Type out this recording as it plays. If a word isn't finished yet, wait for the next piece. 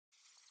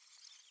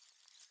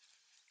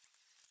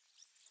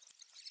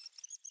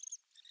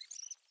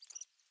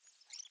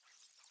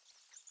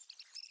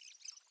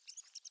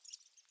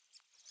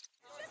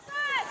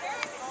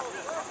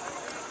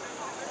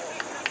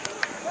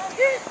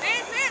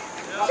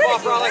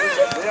off, Raleigh.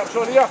 Liam,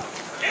 show Liam.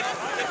 Get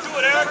to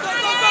it, Eric. Go,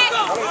 go,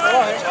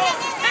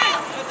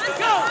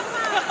 go,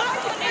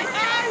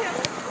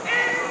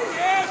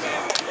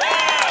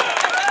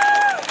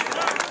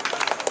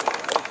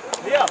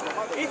 Liam,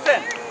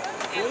 Ethan,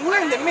 when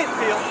we're in the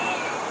midfield,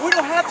 we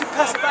don't have to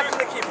pass it back to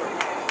the keeper.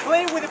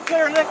 Play with the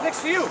player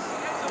next to you.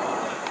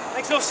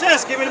 Makes no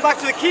sense giving it back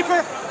to the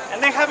keeper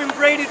and then having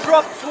Brady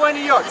drop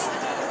 20 yards.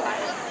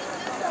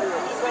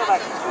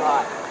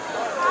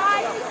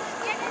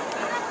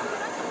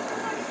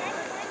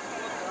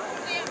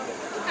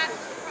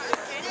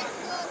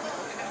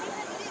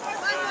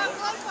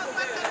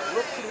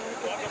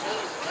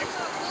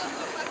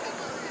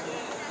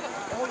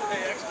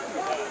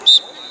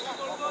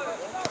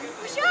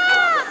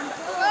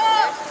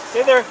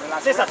 Stay there.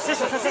 César.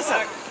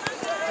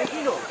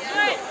 Tranquilo.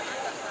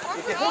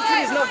 If the whole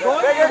team is not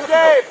going, Bigger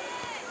game.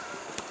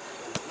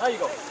 Now you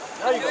go.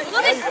 Ready. Get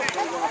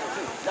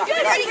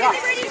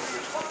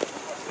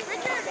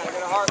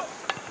a heart.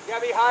 You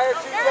gotta be higher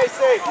too,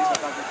 JC. Keep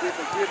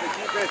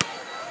it.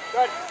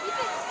 Good.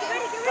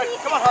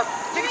 Come on, Hart.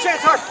 Take a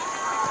chance, Hart.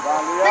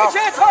 Take a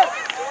chance, Hart.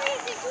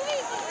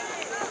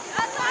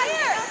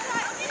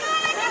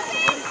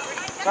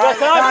 Time.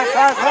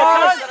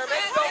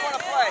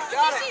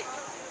 Got it.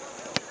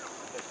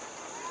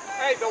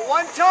 Hey, the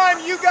one time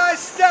you guys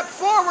stepped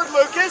forward,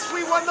 Lucas,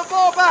 we won the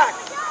ball back.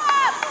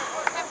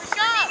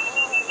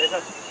 A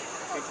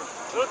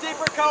little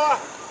deeper, Koa.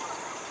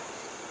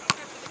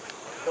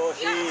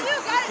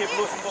 Keep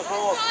losing those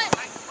balls.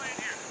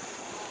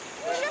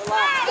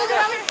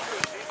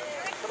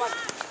 Come on.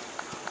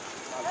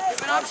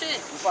 Give an option.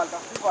 Falta.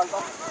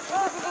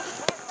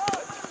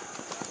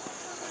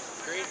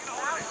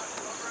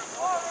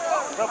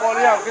 Good ball,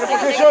 Liam. Get a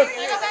position.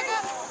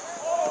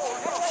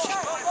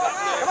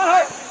 Come on,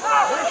 Hart.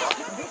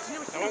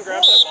 Someone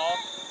grab that ball.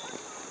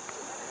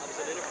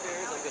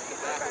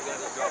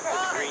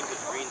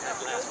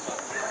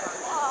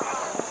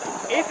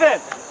 Ethan,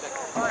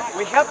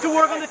 we have to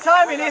work on the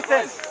timing,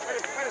 Ethan.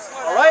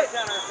 All right?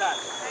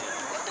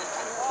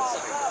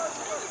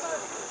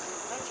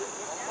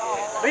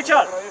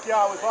 Richard,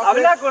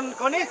 habla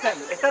con Ethan.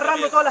 Está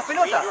errando todas las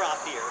pelotas.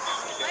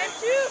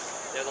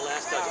 They're the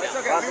last touchdown. It's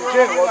okay. We were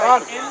Well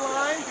done. in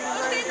line, getting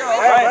ready to go.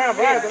 Brian,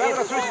 they're not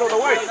going to switch it all the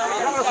way.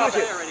 They're not going to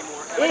switch it.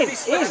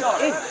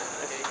 In.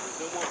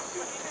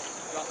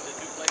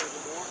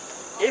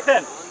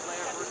 Ethan.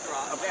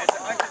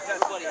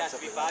 Everybody has to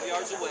be 5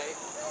 yards away.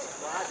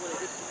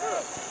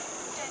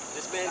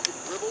 This man can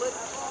dribble it,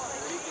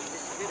 or he can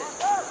hit it.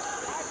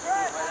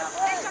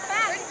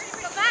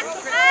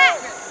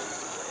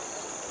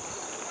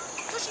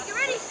 Toshi, get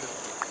ready.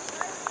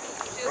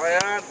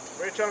 Brian,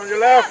 Richard on your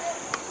left.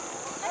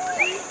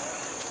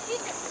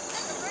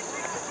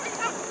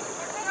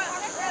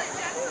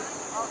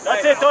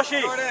 That's it,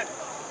 Toshi.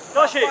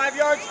 5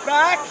 yards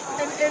back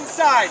and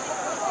inside.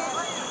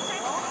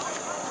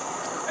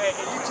 Hey,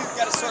 and you two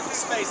got to circle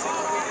spacing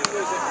when we do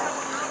lose it.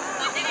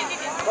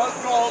 Both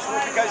goals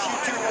were because you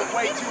two were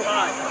way too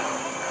high.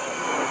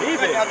 Leave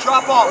Good, it. now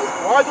drop off.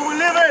 Why do we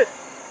leave it?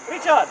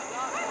 Richard.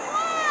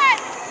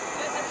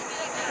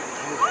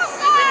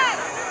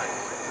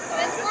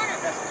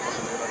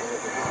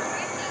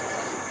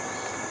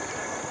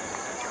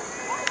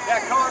 Yeah,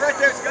 come on, right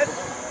there, it's good.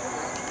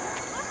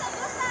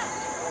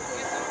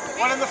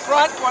 One in the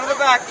front, one in the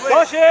back, please.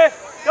 Toshi.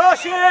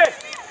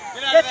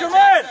 Get your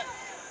man.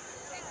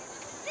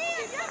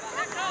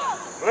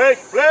 Play.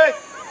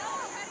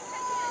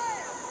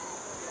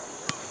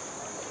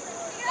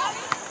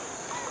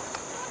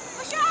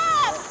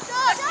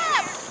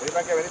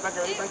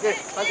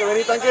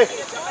 Vení, tanque.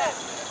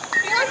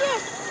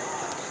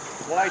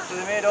 White to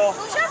the middle.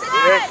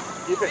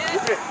 Keep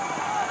it.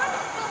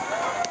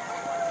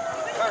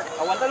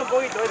 Aguantalo un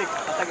poquito, Eric,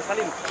 hasta que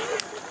salimos.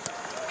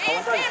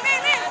 Aguantalo.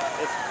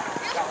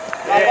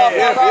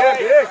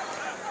 Bien.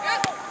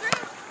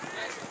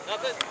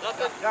 Nothing.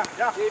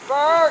 Ya.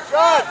 Keeper,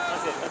 good.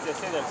 That's it,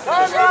 stay there.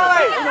 Turn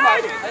right. Ahí nomás,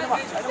 Eric.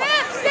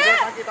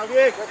 Tanque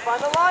también.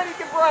 Find the line, he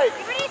can break.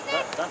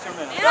 That's your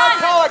man.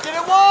 Now, Koa, get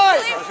it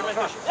wide. That's your man,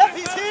 Toshi. Yep,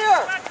 he's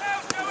here.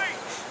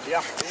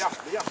 Liam.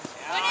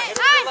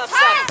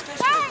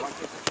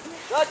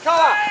 Good,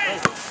 Koa.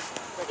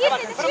 Come on,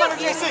 put him under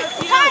JC.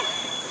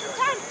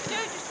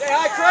 Say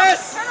hi,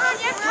 Chris.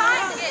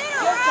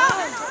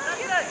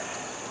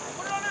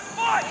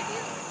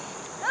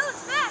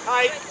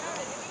 Tight.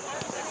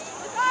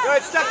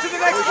 Good, step to the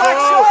next back,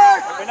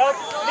 short. Open up.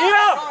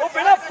 Liam,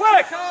 open up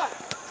quick.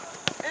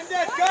 And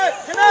then, good.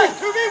 Connect,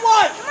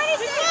 2v1.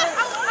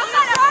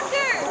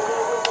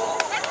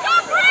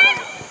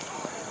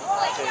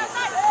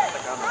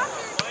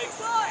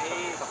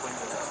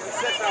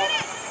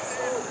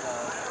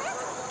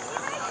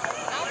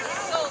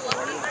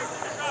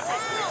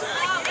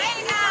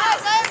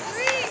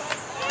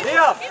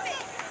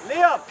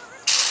 Liam,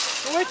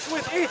 switch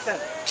with Ethan.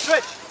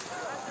 Switch.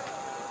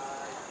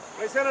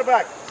 Play center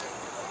back.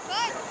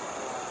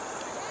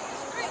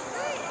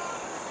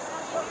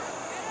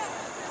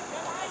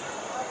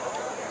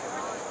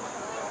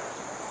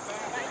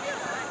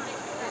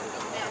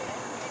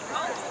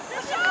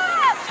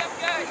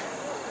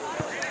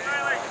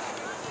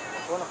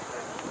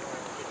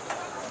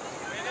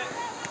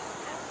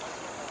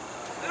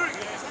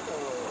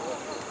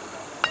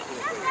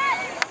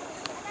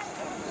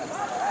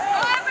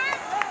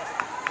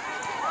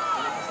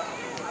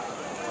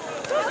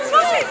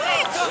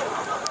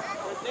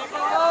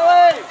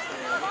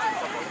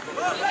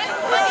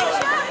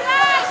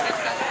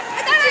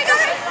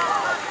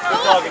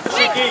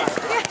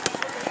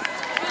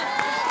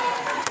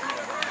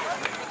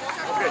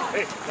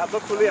 Hey, now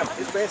look to Liam.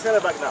 He's playing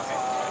center back now.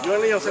 You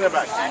and Liam center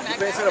back. He's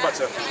playing center back,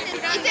 sir.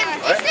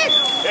 Right?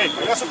 Hey,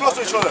 we're not so close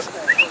to each other.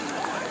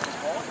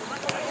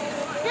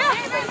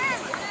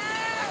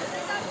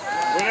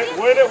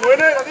 Win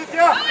it,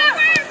 Aditya!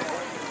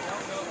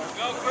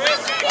 Go,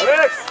 Chris!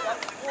 Alex!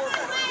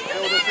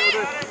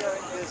 Shoulder.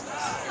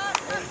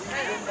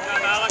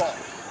 Come, Alex.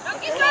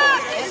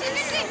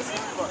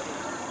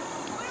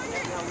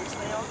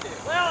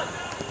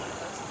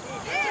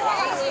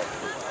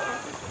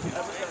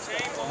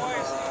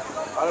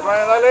 Dale,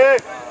 Brian, dale!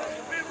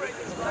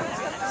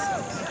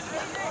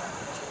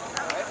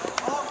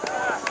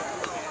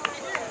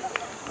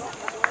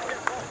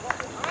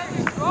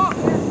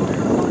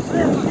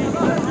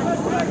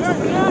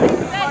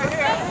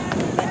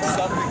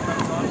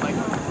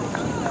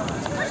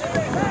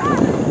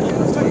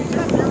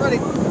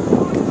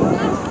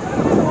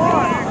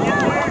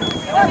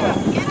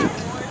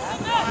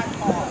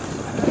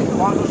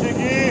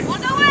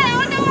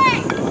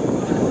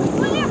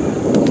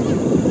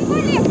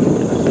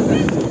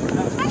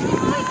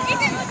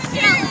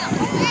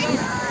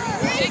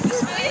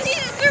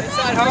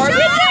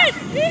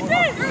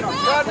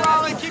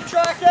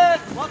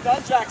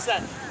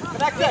 Jackson.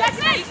 Connect it.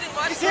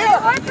 He's here.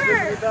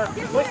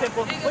 Play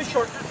simple. Play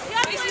short.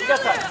 You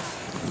got that.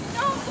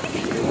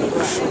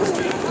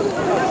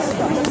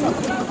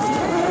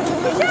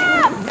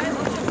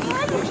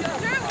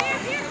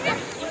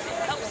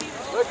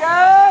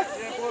 Lucas!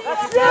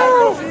 Let's go!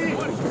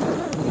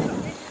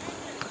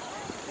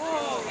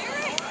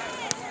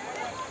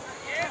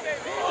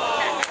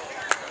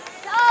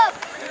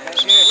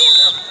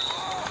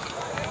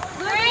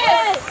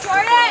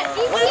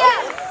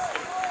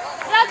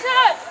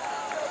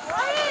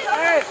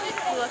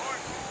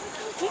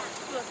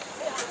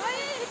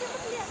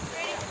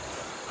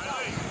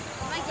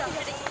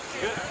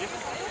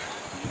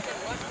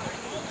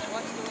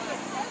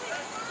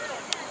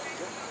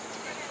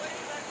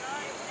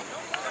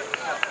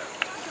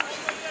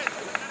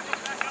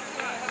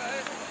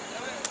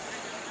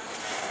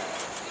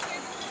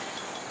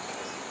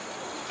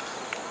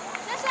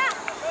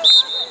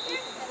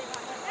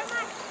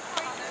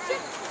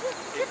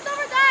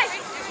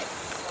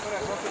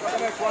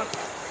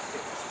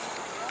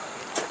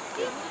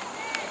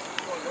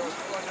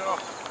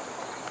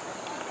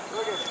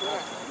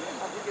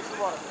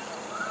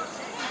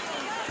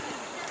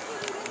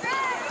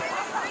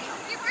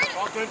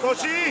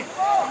 Coachy!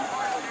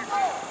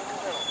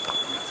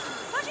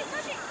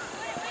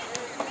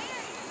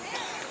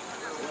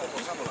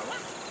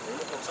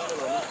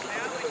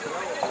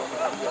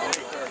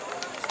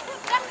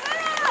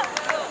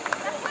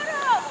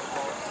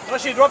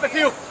 Yoshi, drop a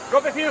few.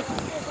 Drop a few.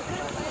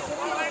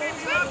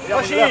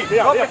 Yoshi, drop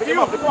a few. Pick him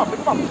up.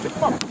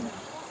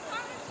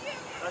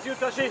 That's you,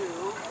 Toshi.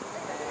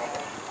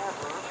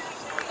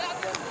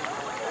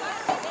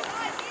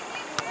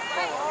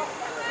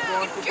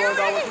 Keep going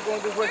down, keep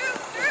going this way.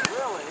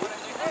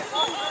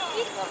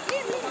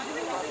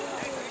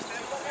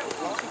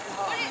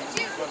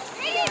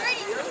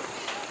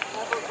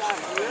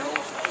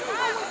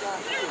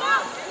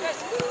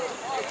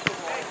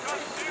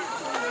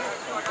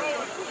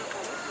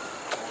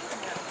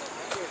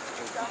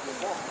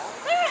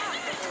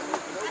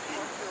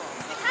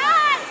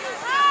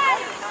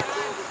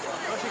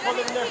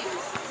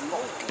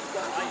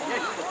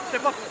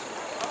 Step up.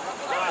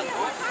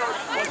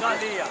 Well done,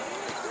 Leah.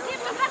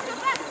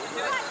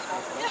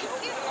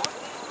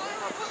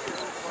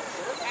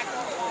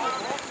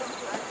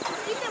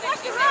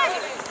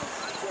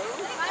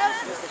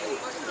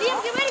 Liam,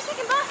 get ready,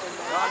 second ball.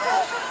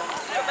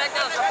 Go back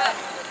down, go back.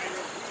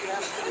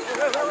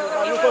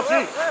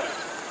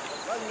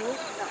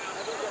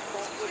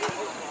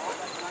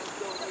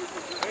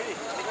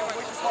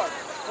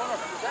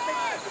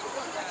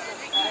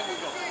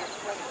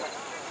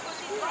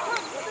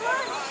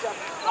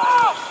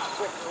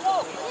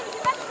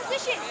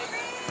 Position.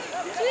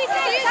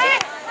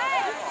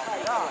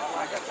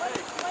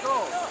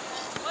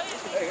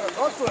 Hey,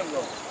 talk to him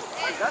though.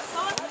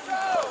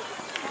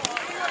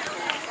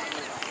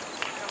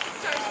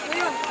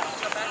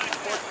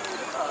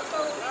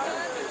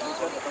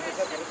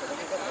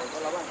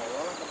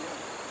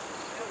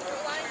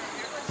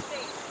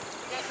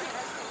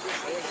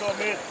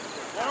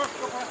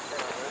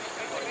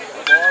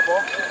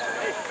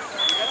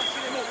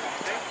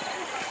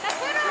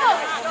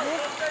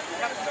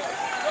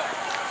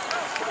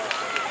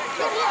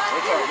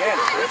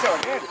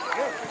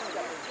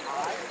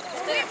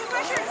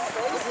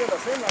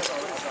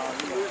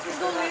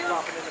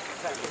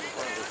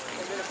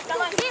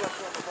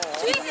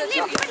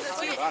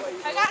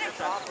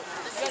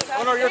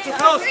 Honor, you're too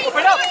close.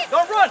 Open up.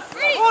 Don't run.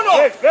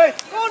 Honor. Hey.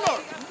 Honor.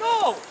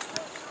 No.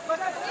 But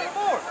that's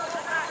more.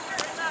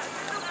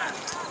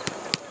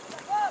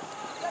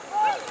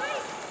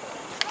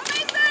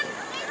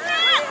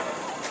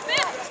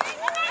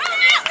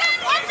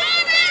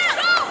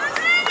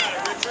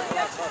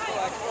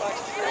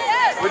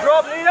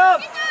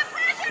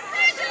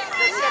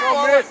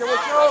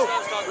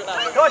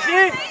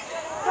 Joshi!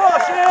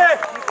 Joshi!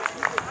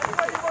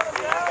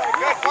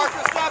 Good,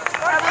 Parker, step.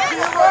 Travel to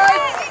your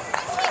right.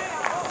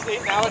 See,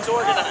 now it's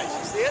organized.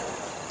 You see it?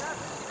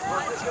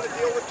 Parker's going to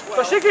deal with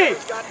 12. Toshiki!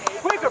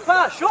 Quicker,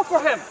 pass. Show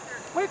for him.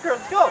 Quicker,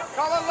 let's go.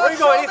 Colin, Where are you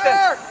going,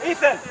 Ethan?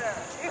 Ethan!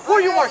 Who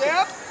are you marking?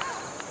 Yep.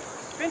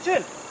 Pinch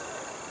in. We're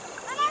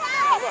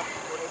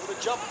able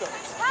to jump those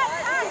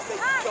because they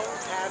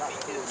don't have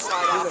the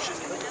inside option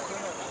anymore.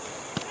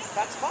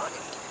 That's fine.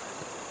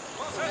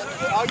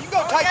 Oh, you go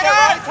tight there,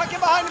 right? Tuck it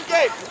behind him,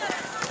 Gabe.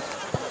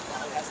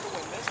 Has to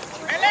win this.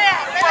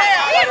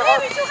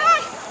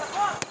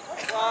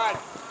 Come on.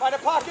 Find a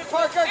pocket,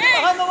 Parker. Get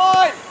behind the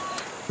line.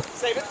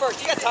 Save it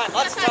first. You got time.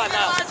 Lots of time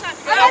now. Good.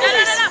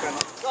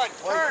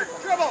 Turn.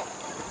 Dribble.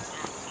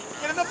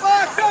 Get in the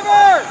box.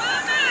 Over.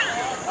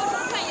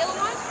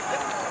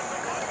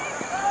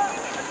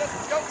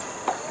 Let's go.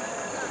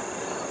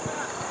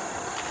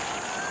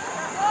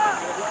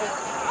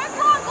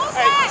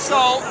 Hey,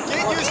 so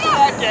get used to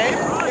that game.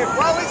 If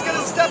Raleigh's going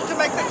to step to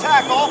make the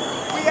tackle,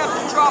 we have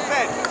to drop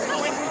in. When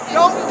we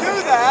don't do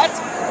that,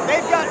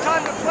 they've got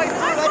time to play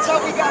through. That's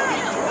how we got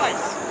beat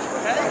twice.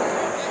 Okay?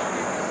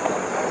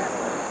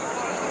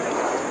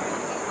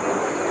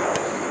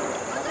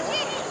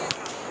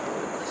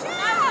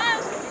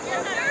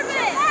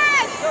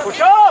 Push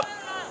up!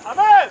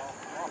 Ahmed!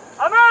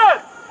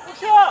 Ahmed!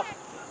 Push up!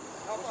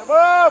 Push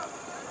up!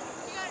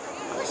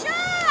 Push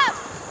up!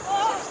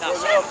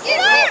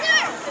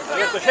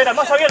 Abierto, Shena,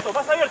 más abierto,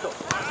 más abierto.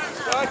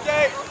 Good,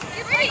 Gabe.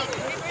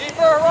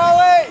 Deeper,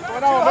 Raleigh.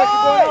 Going on, Ahmed.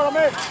 Keep going on,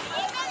 Ahmed.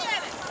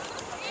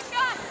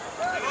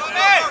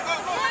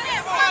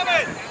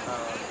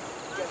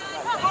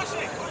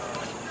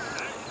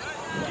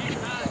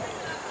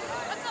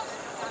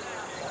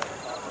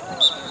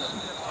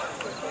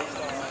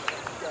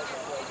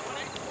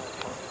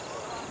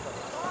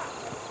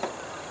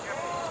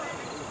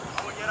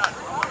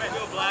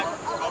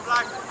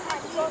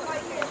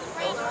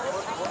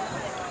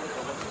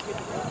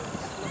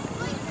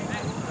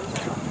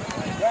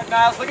 Good,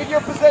 Niles. Look at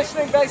your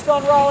positioning based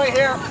on Raleigh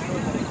here.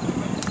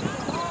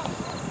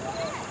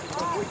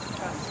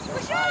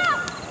 Push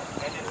up!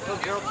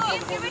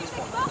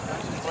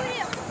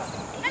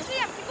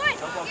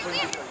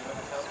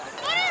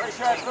 Pretty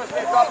sure it's supposed to be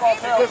a drop ball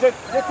too. Push it.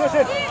 Get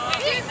pushing.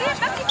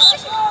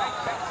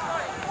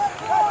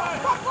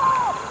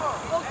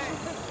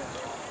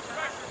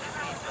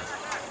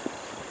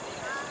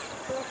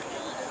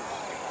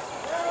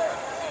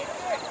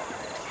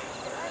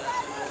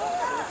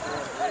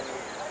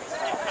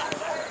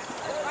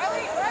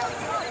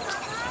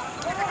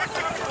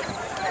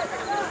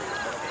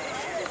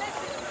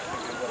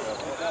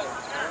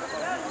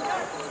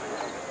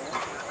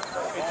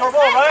 It's our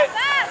ball, right?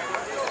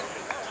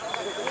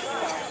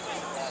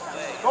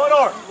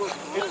 Connor,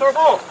 it's our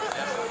ball.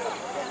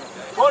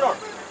 Connor.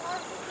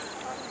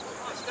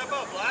 Step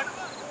up, Black.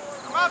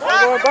 Come on,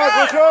 Going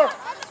back, Richard.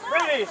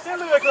 Brady, stay a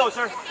little bit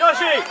closer.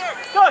 Joshi!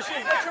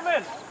 Joshi, get your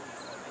men.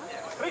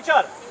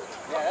 Richard.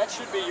 Yeah, that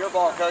should be your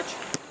ball, Coach.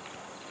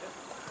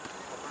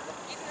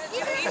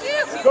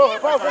 Go,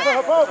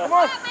 above, come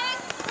on.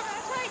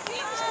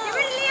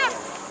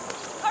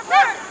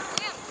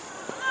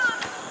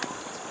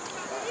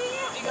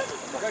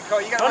 Good,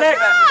 Cole. You got to rush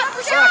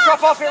that.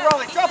 Drop off here,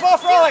 Raleigh. Drop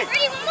off, Raleigh.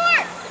 Ready, one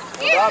more.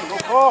 Go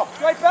call.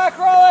 Straight back,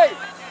 Raleigh.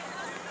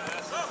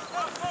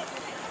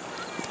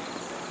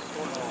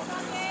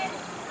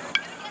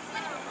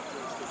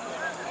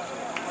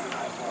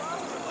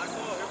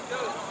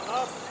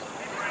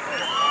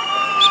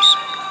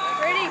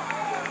 Ready?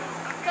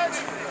 Coach.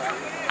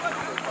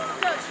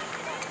 Coach.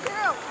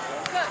 Coach.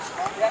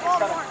 Yeah, it's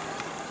coming.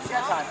 You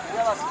got time. You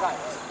got lots of time.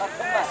 About 10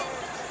 left.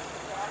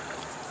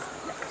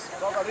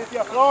 Vlog,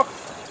 Alicia, vlog.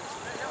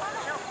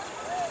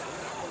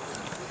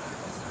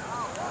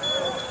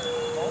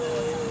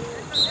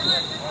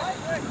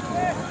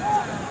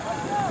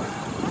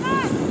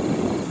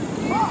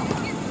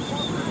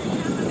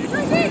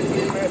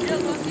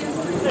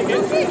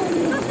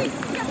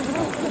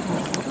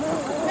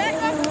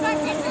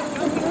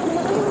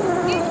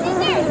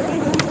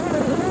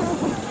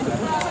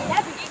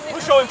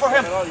 Who's showing for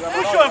him?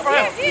 Who's showing for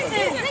him?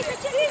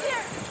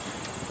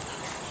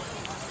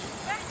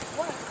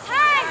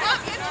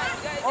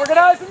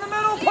 Organize in the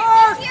middle,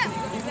 Park.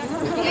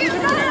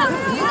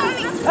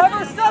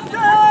 Ever step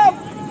down.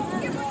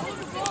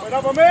 Wait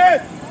up,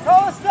 Ahmed.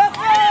 Call a step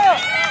down.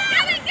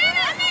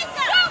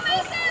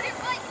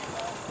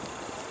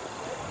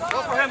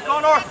 Go for him,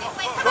 Connor.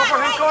 Go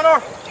for him,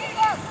 Connor.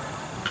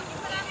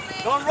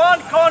 Don't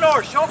run,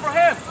 Connor. Show for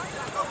him.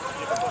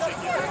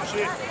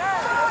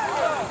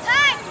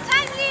 Time,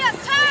 Liam,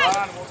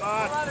 time. Hold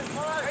on.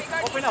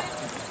 Open up.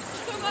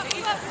 Go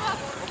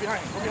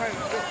behind.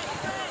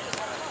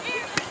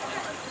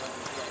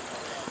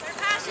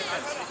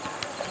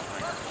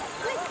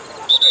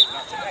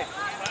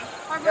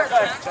 Let's go.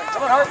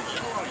 Come on, Hart.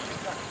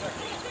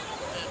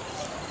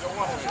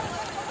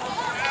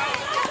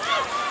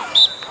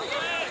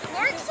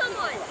 Mark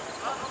someone.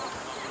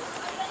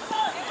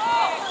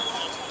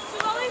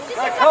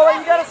 Right, Koa,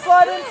 you got to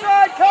slide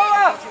inside,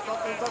 Koa.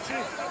 Touch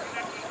it.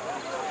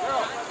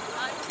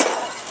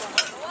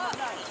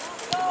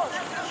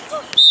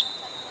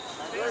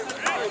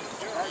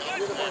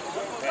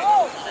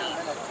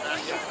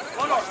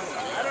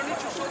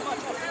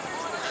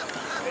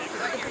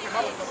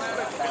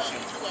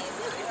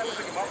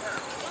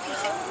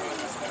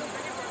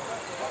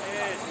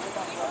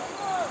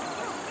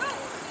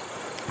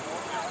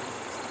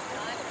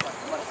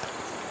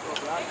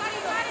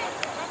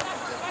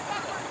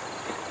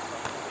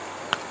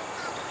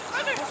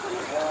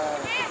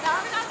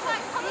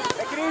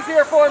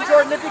 here for him,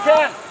 Jordan, if you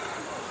can.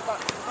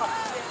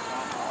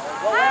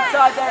 Go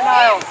inside there,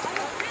 Niles.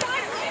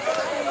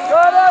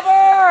 Good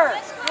over!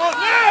 Good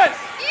man!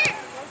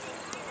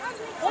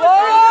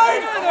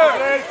 Slide!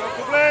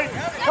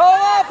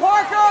 Come on,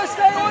 Parker,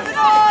 stay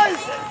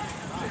organized!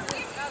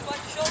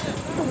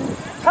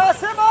 Pass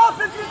him off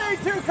if you need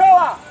to,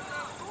 Koa!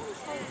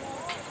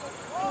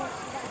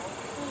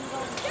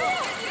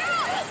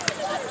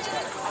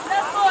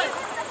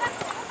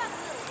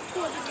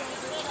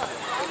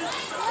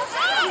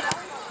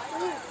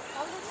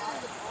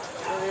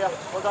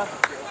 Hold on.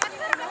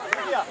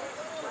 Lydia,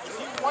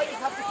 see why you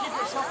have to keep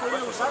yourself a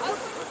little circle?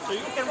 So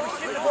you can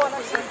receive the ball and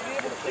actually be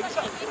able to take a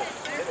shot. If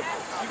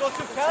you go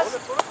too fast,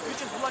 you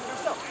just block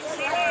yourself.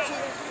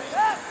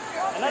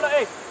 And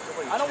hey,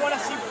 I don't want to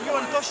see you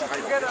and Tosha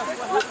together as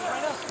what happens right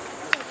now.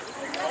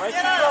 Alright,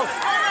 too close.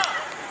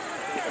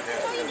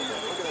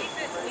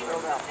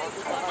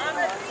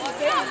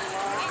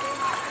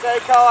 Stay,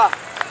 Kawa.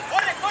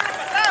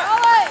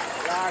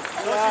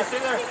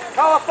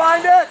 Kawa,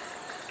 find it!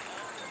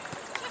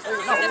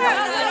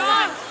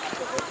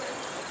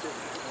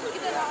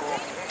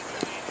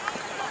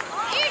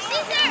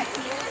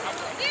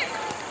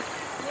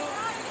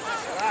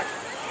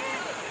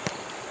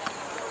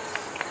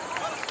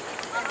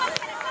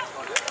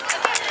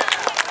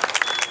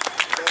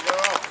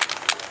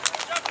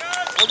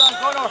 Hold on,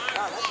 Connor.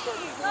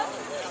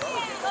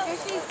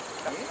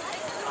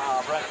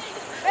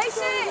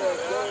 Mason,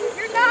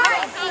 you're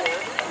nice.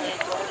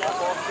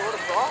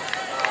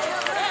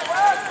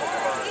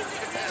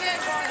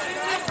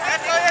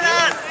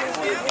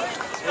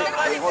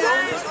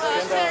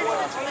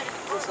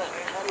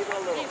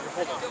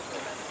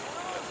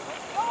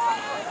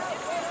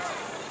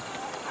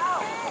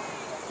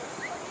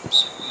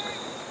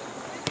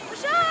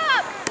 Push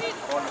up!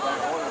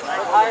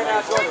 Higher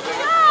now, Jordan.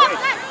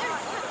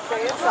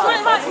 Stay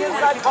inside.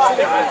 Inside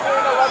pocket.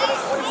 11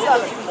 and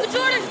 27.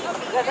 Jordan!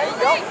 Yeah, there you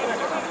go.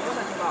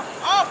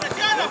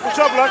 Push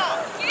up, lad.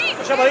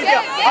 Push up,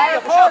 Alithia.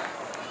 Higher, push up.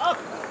 Up.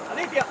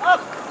 Alithia,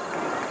 up.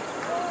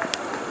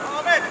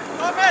 Come in.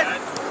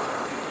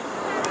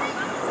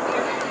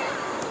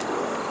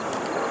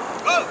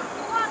 Go!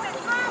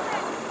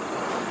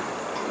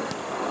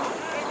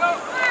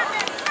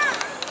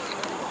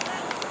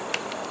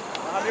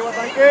 Arriba,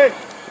 tanque.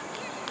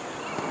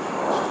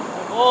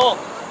 Oh.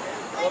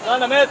 Well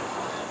done, Ahmed.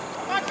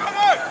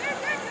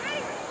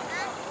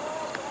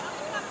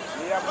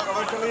 Liam, look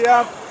over to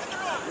Liam.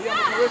 Liam,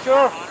 look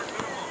over.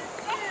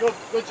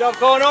 Good job,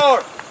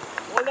 Connor.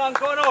 Well done,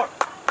 Connor.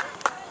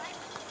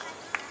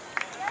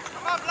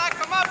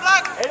 Come on,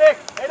 Black! Eric,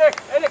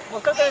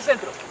 mostrate en el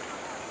centro.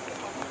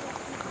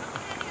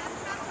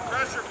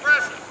 Pressure!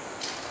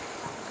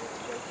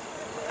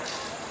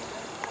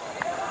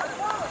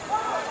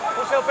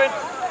 Push open.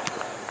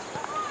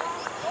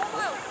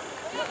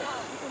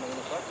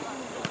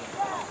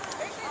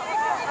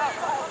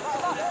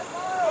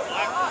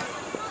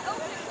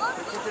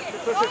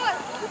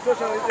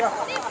 Push, Alicia.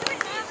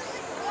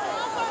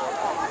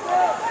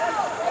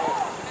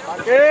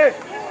 Tanque.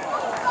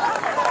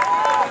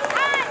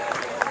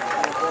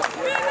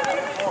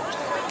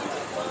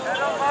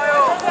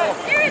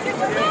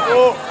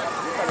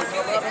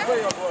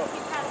 Tiempo.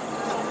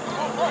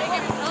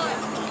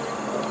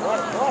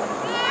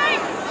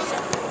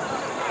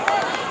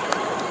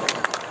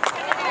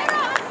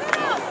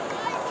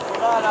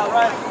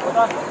 Hold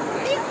on.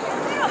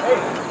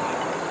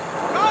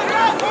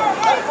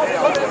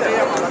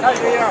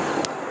 Hey.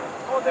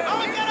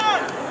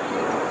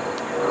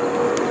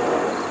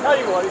 Now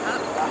you go, buddy.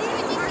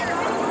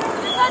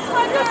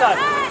 Good time.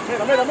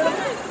 Mira.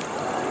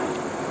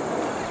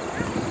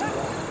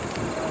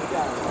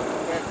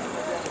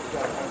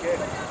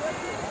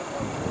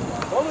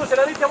 Don't lose it,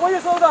 Alithia. Why you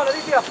slow down,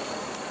 Alithia?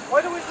 Why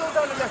do we slow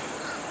down in there?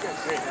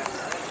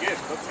 Yes,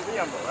 don't see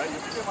Liam though, right? You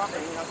pick him up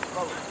and he has to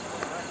cover.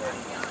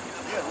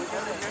 Yes, we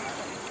can.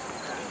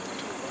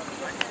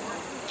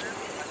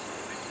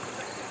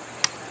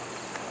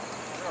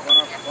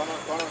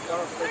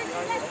 Connor, stay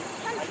behind you.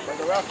 By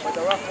the rough,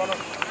 Connor.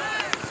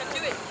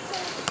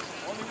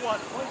 Only one.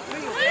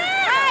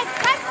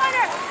 Time,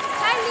 Connor.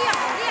 Time, Liam.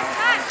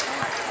 Time.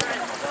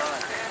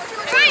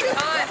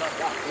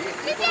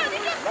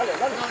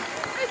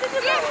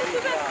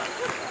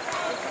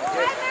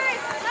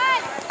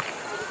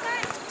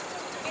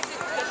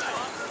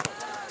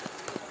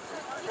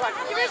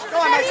 Go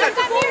on, Mason.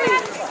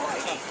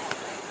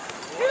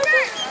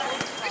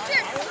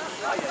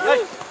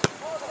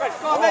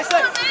 Go on,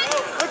 Mason.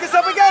 Lucas,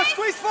 up we go.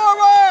 Squeeze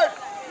forward.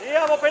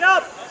 Liam, open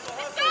up.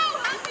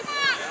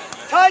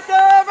 Tight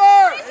there,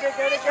 Ever.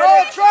 Go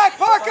on track,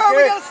 Parker.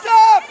 We got to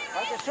stop.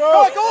 Go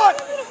on.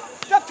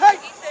 Step tight.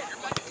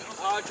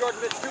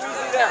 Jordan, it's too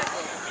easy there.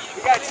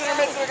 You got center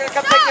mids that are going to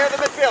come take care of the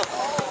midfield.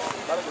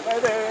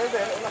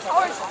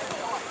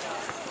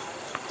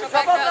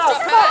 Come up now.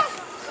 Come on.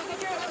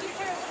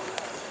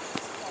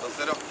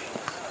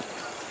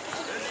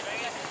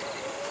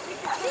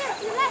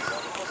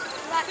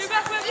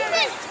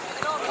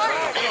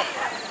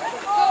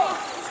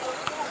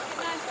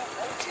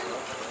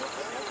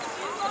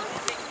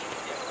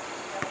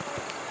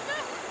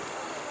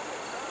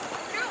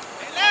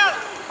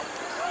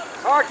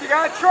 Mark, you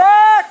got a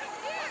track!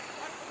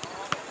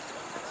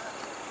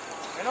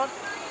 Herndon.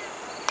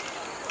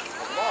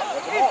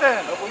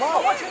 Ethan!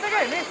 Watching the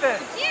game,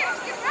 Ethan! Here,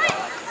 you're right.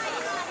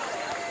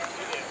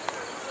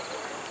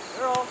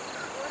 You're all.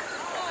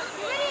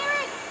 Ready,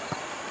 Eric?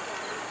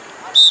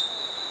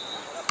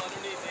 Up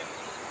underneath him.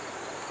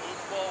 Move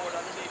forward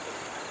underneath him.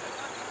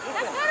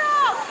 That's good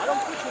all. I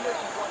don't push you there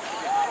from one.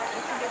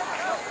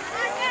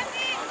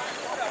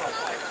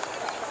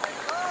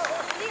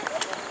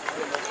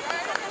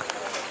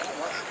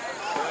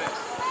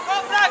 Go,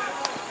 Black!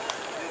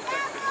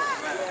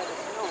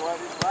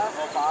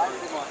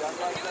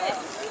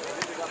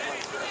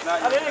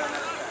 Allez!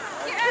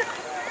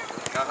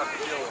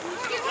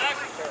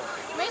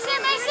 Mason,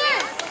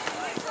 Mason.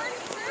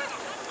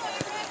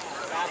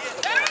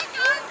 There we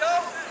go.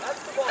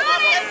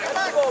 Got it.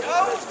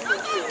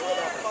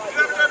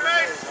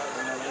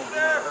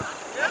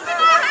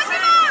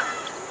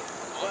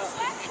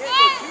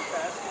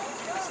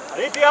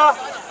 Aditya!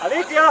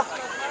 Aditya!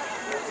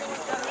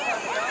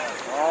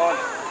 On.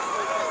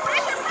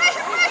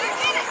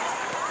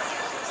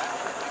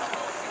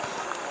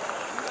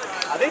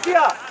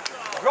 Aditya!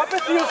 Drop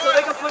it to you so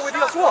they can play with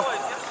you as well. Go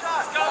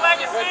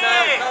back and Good,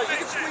 man. No, you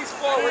can squeeze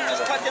forward,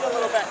 just tuck in a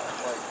little bit.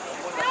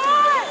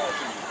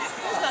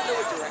 He's not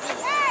knowing direction.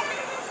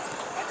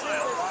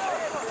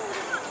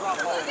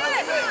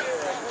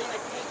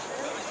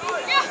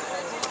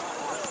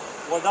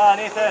 Well done,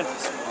 Ethan.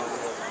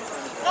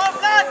 Go,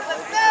 Black!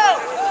 Let's go!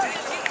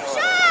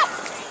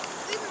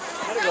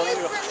 There you go, there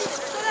you go.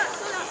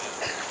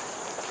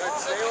 Good,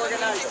 stay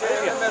organized. Stay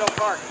in the middle,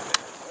 Park.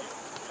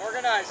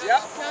 Organized,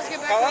 yep.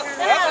 Come up,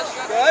 yep,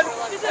 good.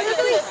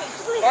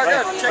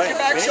 Parker, check your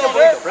back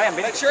shoulder.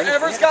 Make sure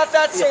Ever's got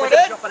that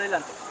sorted. 1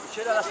 minute.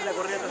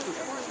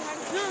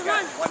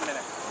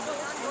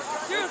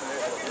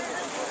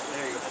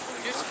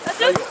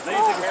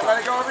 Can't let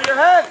it go over your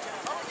head.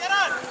 Get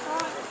on!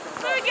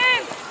 Third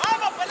game.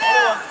 Vamos,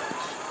 pelea!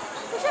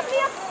 Push up,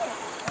 Liam.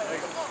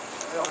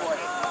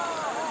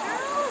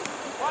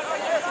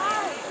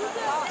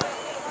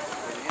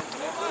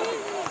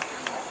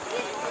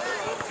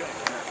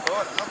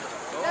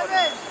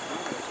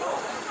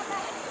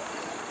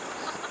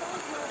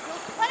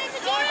 What is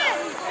it, Jordan?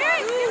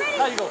 Eric, you ready?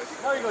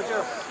 There you go,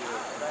 Gerald.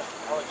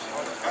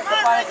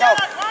 Fine, go.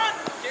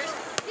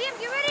 Liam,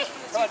 you ready?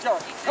 Come on, Joe.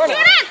 Jordan!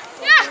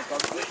 Yeah!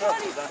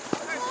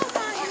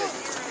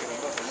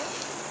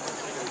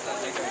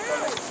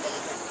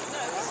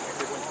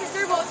 His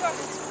third ball,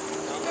 Jordan.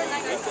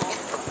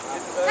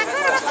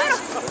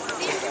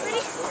 Liam, you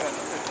ready?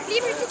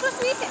 Liam, you're too close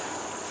to Ethan.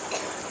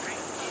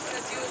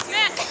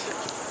 Matt.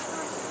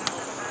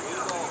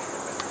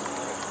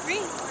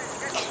 Green.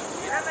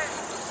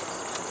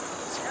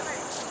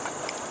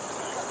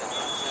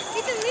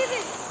 Ethan, leave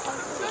it.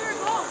 Shoulder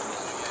ball.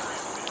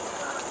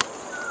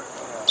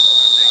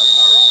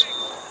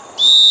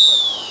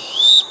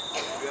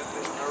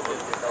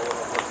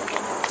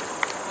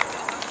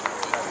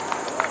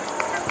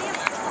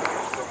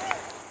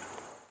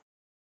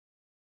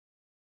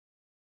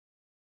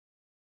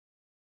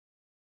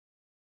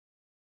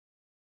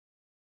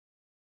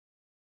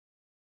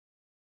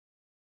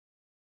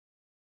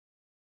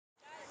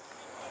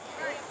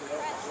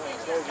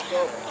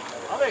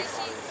 Alex,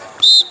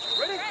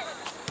 ready?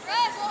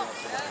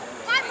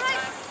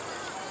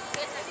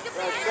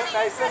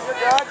 Nice, you're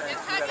good.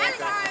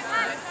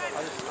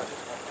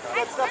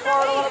 Good, step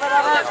forward a little bit,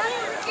 Ever.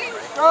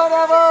 Good,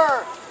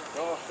 Ever.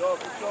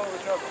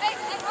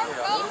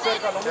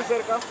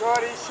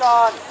 Good,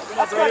 Eshawn.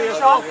 That's good,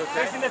 Eshawn.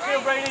 Facing the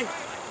field, Brady.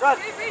 Good.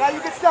 Now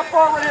you can step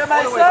forward here,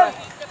 Mason.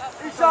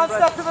 Eshawn,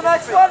 step to the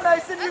next one,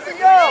 Mason. You can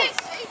go.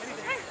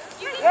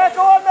 Yeah,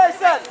 go on,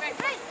 Mason.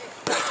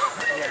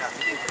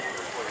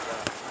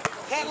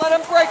 Can't let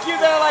him break you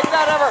there like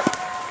that, Ever.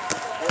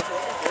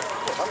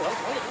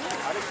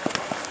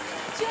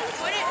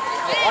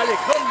 Alex,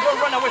 don't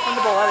run away from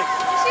the ball, Alex.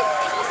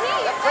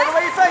 Turn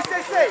away your face,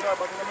 Stacy. Stacy.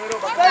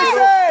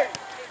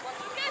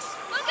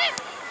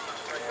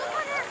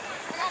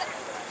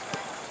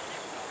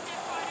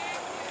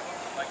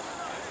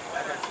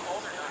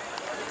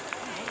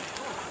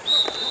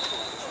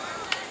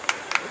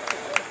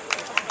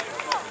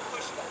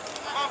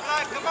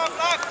 Come on,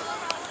 Black!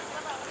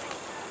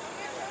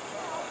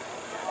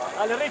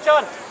 Dale,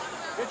 Richard.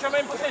 Get your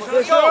main position.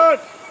 Let's go.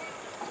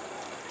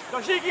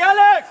 Toshiki,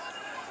 Alex.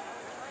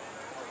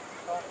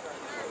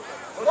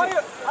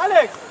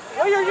 Alex,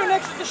 why are you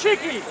next to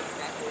Toshiki?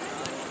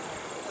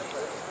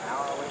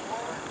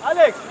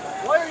 Alex,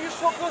 why are you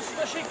so close to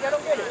Toshiki? I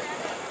don't get it.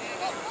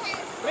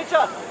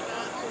 Richard.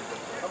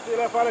 Come to your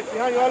left, Alex.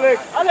 Behind you,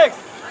 Alex. Alex.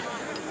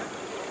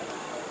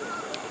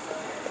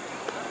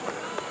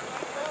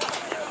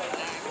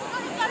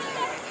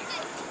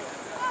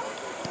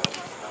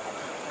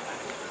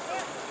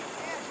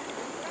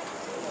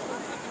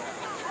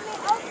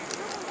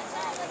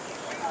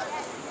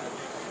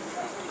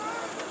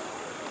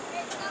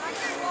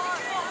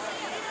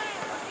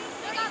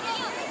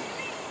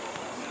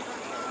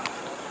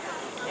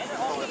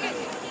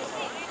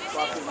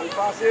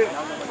 Pass it.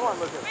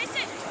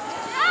 Mason!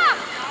 Ah!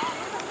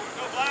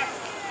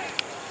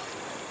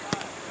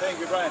 Thank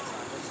you, Brian.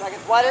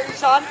 Seconds wider,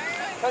 Ishan.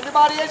 Turn your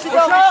body as you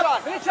go,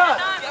 Ishan. Finish on.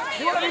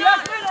 You want to be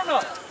last man or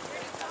not?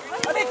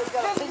 I think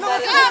there's no one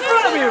in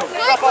front of you.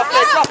 Drop off,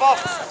 Dave, drop off.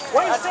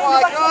 Why are you That's staying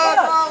why. back to the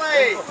Good, back?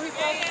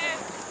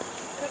 Molly.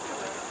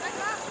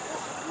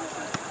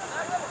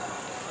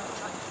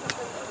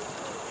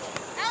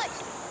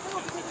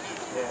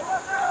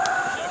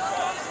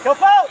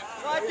 Help out!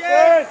 Right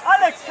there.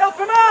 Alex, help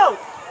him out!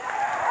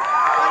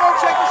 Don't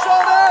check the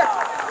shoulder.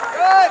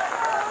 Good.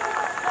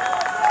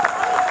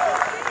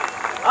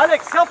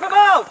 Alex, help him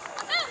out!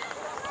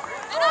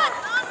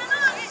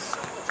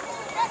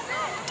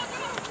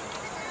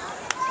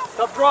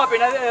 Stop dropping,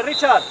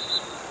 Richard.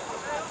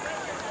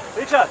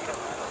 Richard,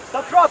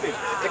 stop dropping.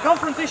 The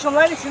confrontation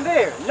line is in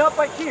there, not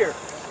by here.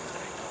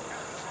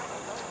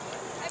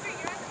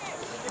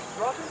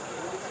 Dropping?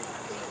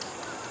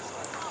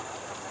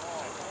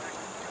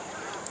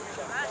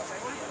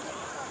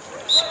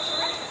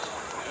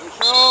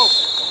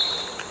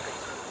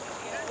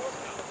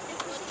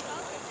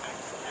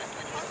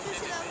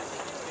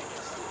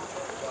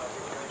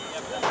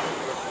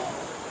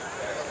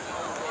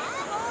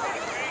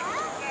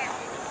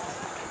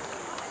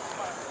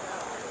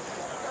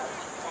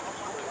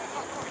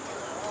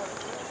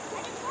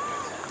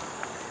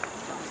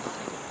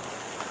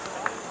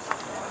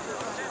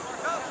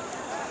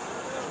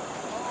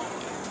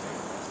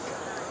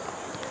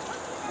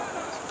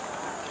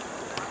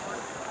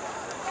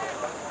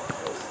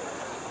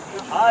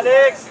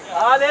 Alex,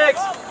 Alex,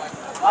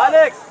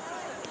 Alex,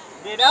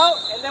 get out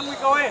and then we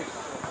go in.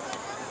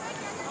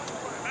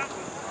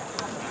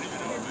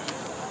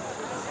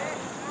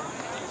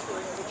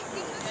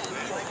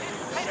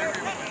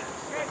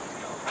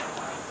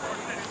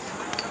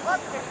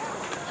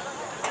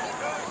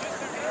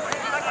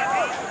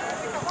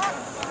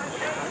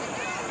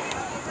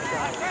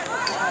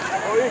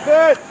 Go,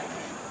 Ethan!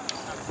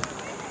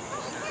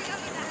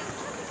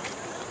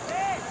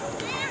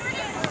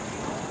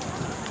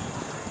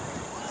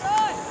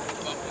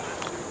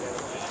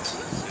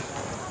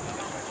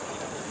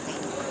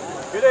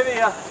 Good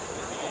idea.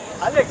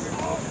 Alex,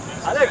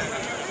 Alex,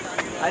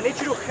 I need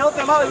you to help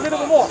them out a little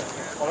bit more,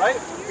 all right?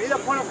 Be the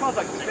point of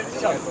contact between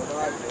each other.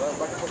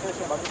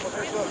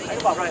 Ahí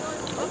va, Brian.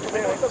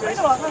 Ahí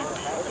va, Brian.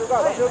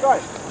 That's your guy.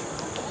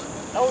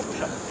 That was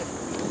push up.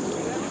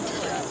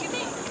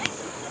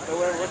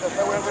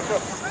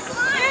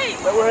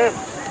 Stay with him.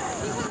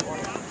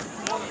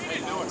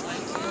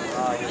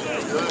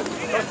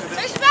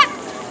 Push back.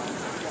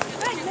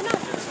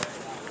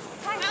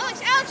 Alex,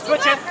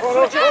 Switch it.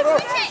 switch it.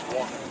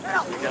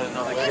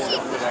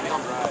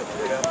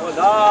 Well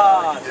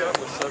done.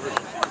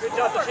 Good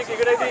job, Toshiki.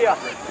 Good idea.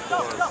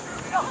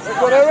 Let's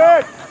go,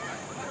 David!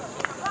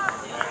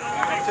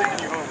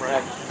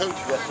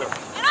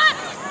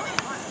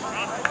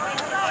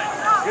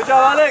 Good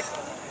job, Alex.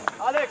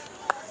 Alex.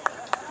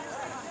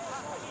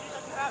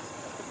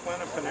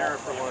 Plan a Panera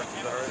for lunch,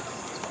 is that right?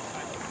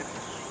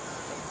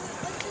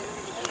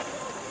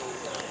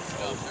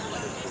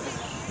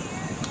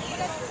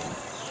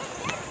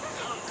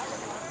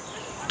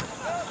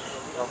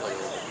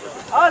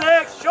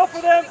 Alex, show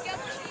for them.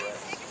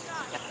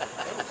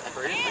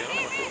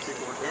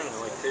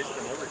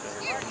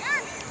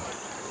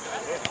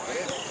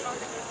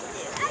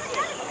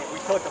 We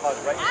talked about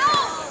it, right?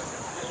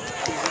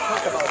 We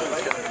talked about it,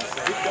 right?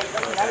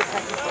 Alex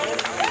can't keep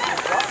playing.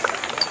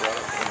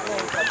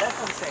 That's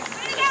what I'm saying.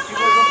 He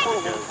wasn't full.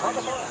 We'll talk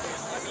about it.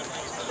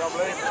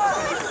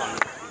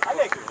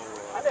 Alex,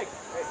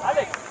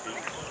 Alex.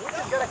 We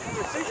just got a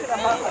conversation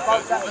about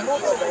that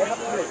move that they have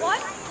to make.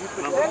 What?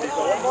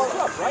 One more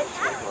job, right?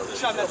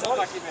 Sean, that's all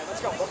back in, man.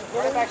 Let's go.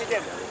 Bring it back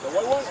again. The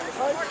white one on the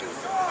side?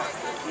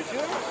 You see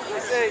him? I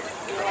say,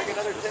 you're like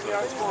another 10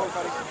 yards forward,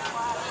 buddy.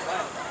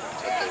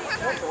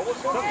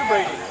 Talk to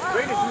Brady.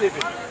 Brady's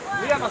leaving.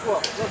 Liam as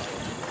well. Look.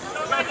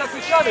 You gotta talk to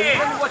each other. You're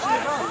only watching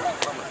the ground.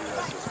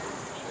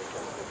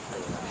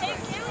 Hey,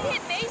 can we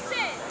hit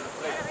Mason?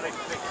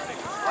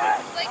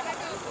 Like,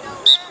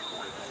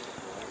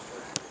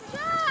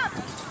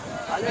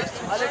 Alex,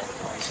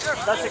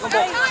 that's second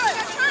ball.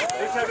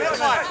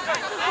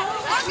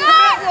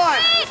 Good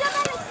one.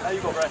 There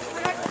you go, Brad.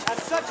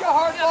 That's such a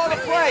hard ball to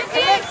play.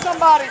 Commit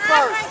somebody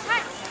first.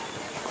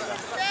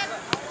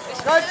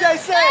 Good,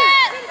 JC.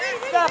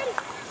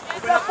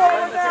 Step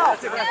forward now.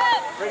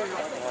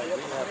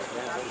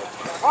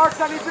 Parks,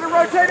 I need you to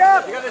rotate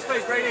up. You got this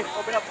space, Brady.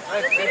 Open up.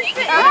 Right. He's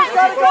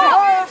got to go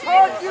hard.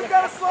 Parks, you've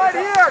got to slide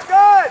here.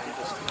 Good.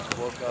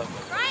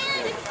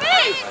 Ryan,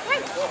 finish.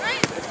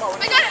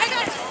 I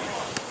got it.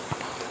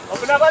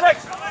 Open up,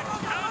 Alex.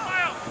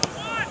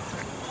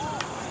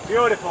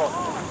 Beautiful.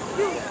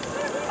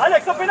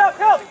 Alex, open up.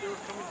 Help.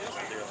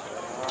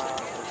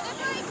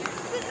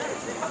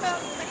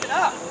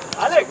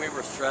 Alex, We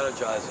were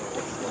strategizing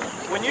with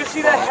when you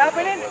see that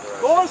happening,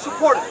 go and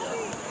support it.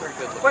 very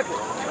good Quickly.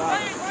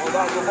 Hold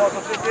on, good ball,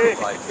 Toshiki.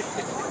 life.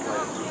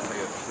 We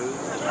have food.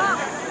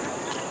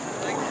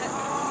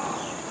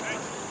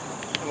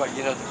 Well,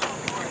 you know,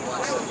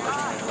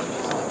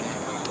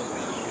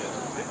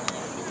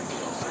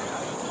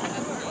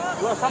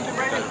 You want something,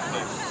 Brady?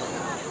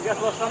 You guys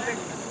lost something?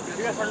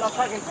 You guys are not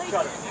talking to each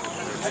other. I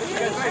think you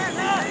guys ready.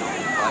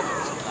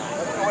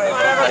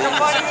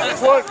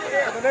 Next one.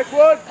 The next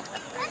one.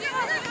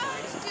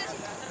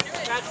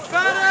 That's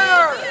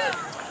better!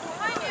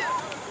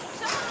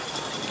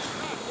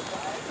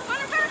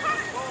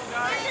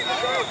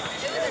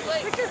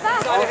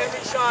 Inside of him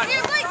and Sean.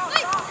 You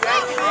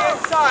have to be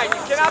inside.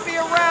 You cannot be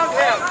around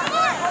him.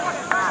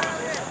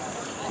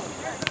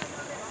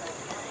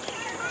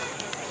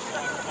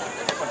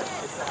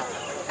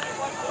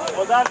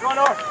 Hold on,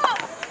 Connor.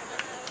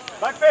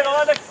 Back pedal,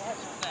 Alex.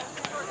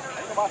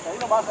 Ahí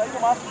nomás, ahí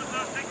nomás.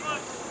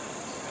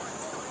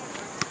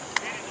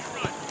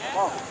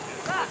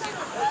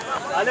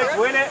 Alex,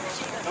 win it.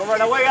 Don't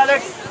run away,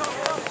 Alex.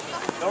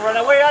 Don't run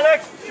away,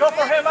 Alex. Go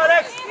for him,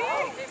 Alex.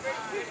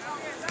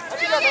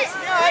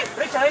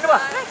 Richard, ahí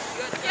nomás.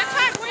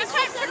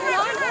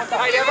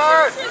 Tight,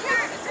 Ever.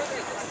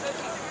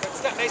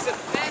 Step, Mason.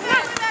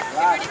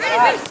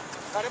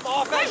 Cut him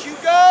off as you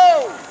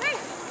go.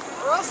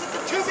 Or else it's a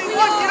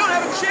 2v1. You don't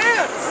have a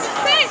chance.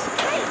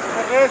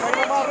 Ahí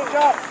nomás,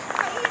 Richard.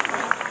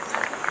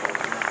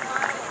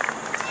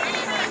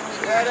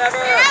 Good,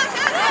 Ever.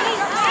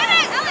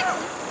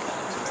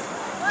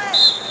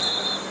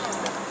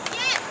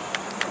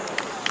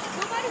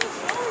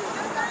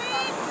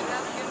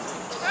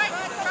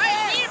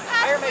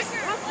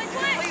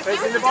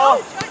 Facing the ball.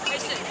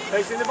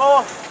 Facing the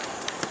ball.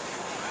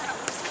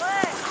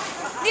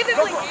 Leave it,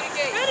 please.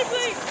 Ready,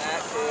 please.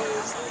 That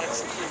is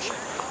execution.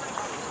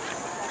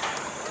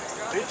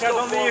 Richard,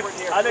 don't leave.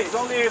 Alex,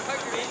 don't leave.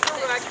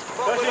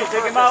 Josie,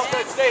 take him out.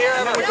 Stay here,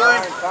 Ever.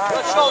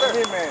 Left shoulder.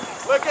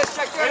 Lucas,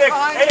 check your Eric,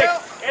 behind Eric, you.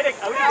 Eric,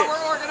 Now ahorita.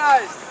 we're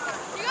organized.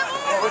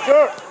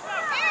 Richard.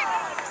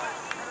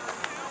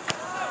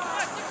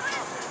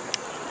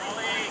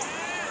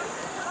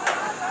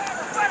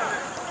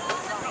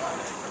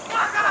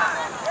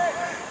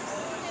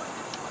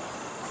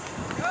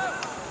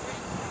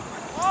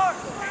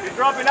 You're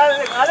dropping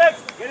Alex. Alex,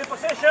 get in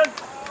position.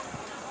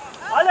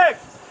 Alex.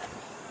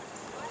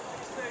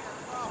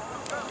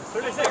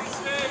 36.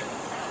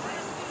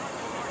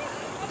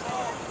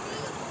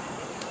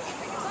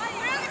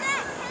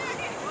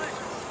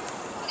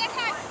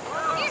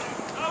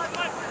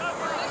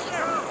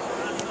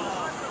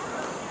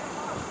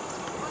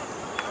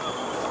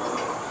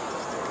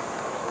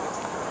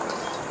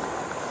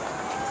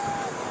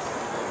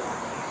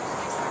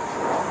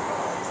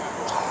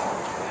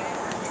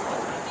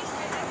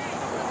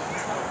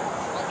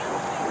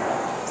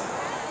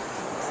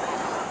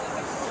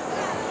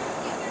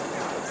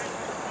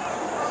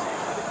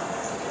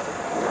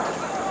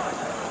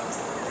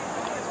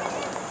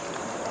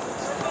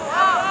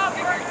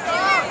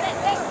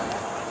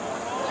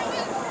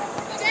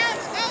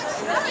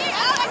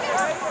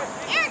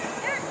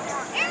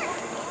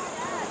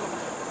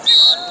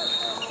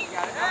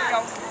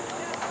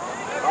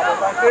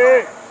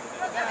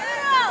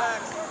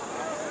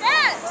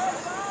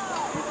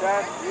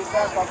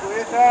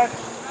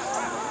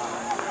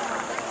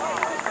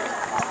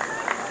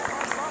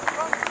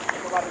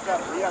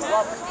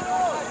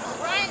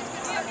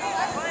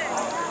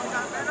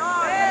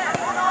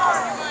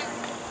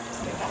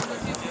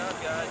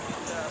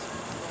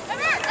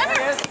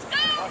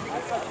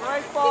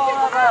 Great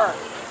ball, Ever.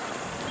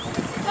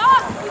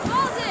 Stop! He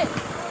calls it!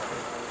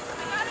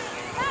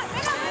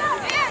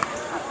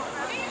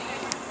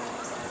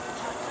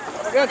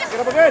 Get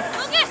up again.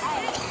 Lucas!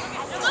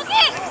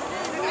 Lucas!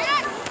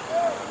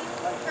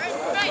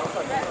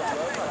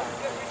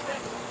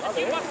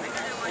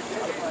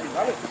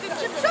 Right.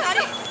 Good shot.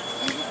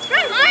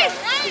 Right, right.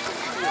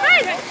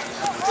 Right.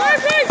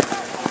 Right.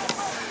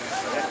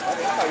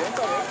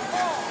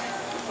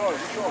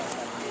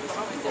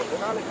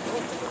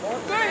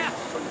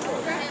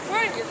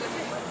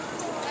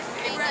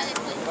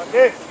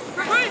 Okay.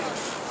 Man.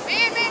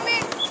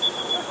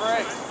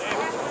 Great.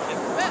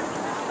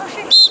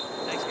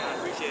 Thanks, guys.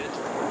 Appreciate it.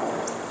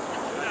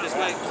 This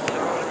way.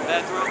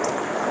 Bad throw. All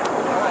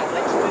right.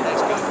 Thanks,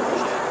 coach.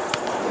 Appreciate it.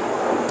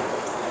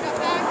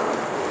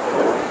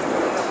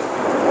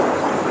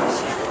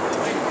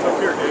 Up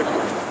here, Dave.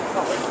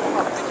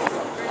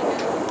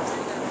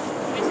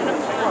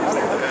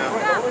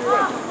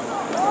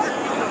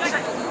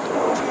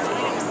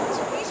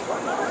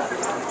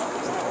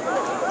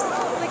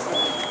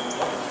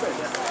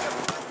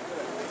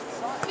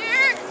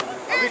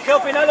 Are we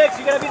helping Alex?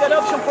 You gotta be that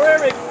option for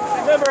Eric.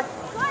 Remember?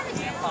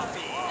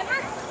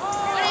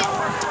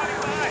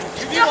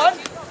 You do one.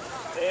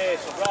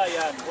 Eso,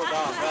 Brian. Well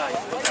done,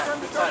 Brian. Good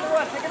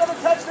time. Take another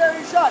touch there and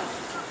you shot.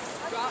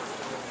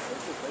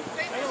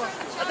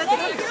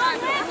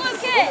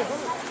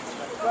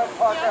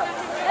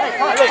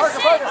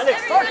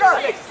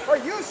 Alex. Or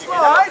you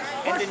slide.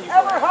 And then you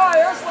Ever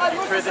higher. Slide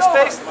through Lucas the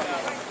space.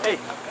 Hey,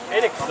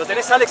 Eric, lo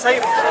tenés Alex ahí.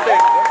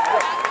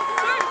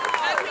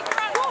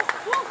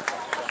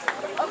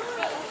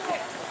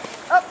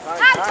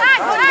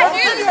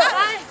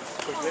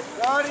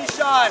 Johnny,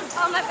 Sean.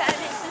 Oh, my bad.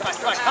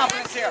 Come on,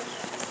 confidence here.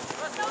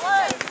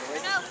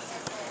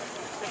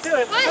 Do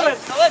it. Go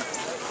in.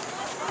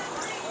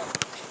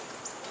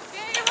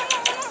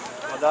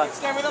 done.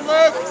 Stand with him,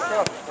 Luke.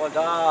 Well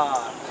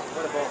done.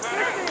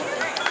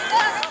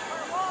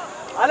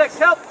 Alex,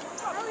 help.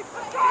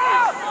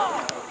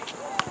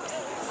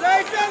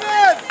 Stay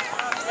coming.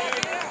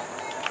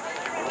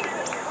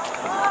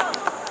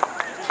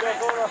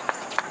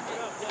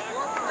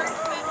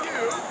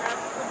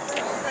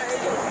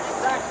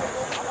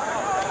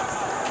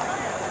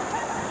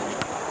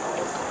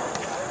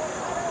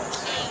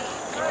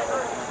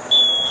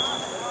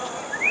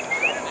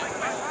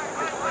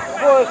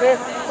 Boys, eh?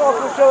 Talk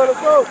to each other,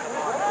 let's go.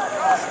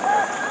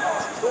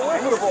 Go away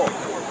from the ball.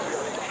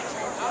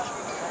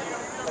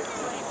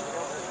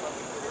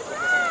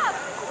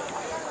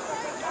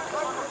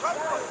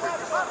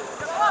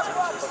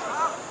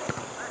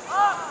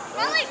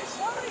 Kelly!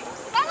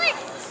 Kelly!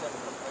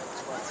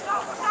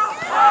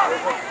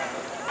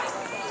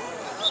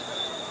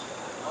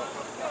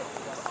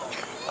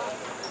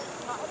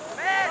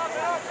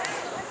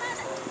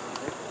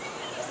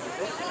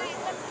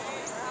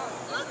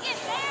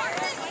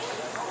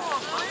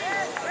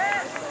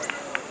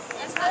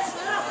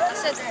 I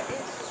said that.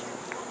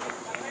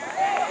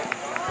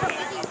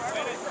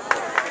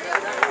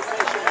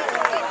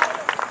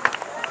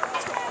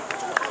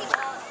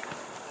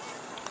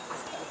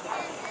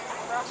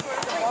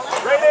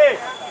 Ready.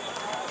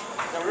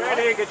 Get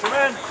ready. Get your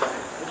men. You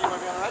want to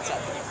be on the right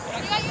side?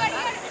 You got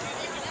it.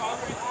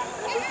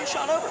 Move your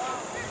shot over.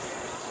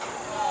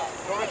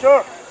 Go right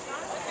short.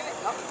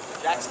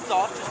 Jackson's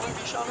off. Just move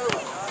your shot over. To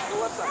the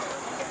left side.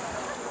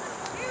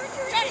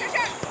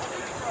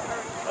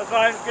 That's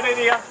fine. Good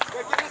idea.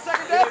 Give me a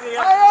second, Good Dave. idea.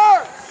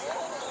 Fire!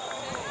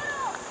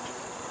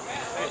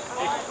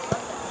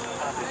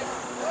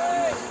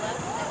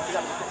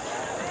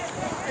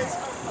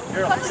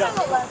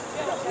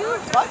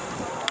 What?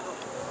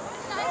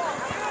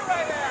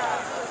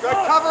 Good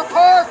cover,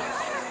 Park.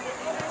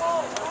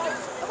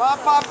 Come on,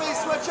 Poppy.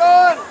 Switch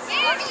on.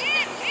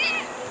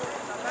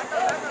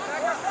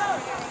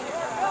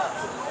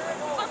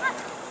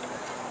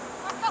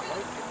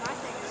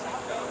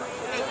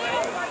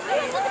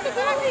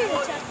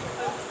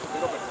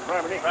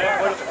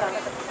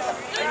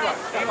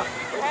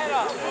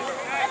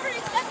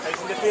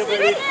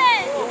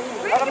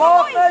 Cut him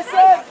off,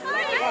 Mason.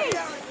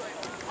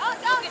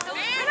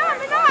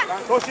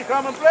 Toshi,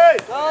 come and play.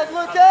 Good,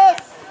 Lucas.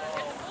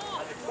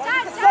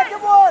 Get the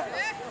second one.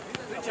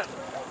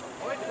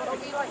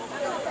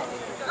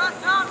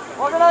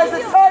 Organize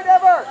it tight,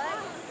 Ever.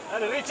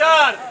 And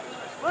Richard.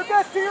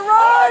 Lucas, to your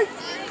right.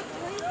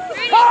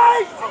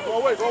 Tight. Go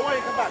away,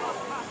 come back.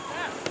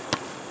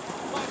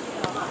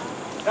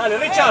 Dale,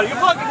 Richard. You're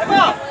blocking him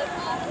up.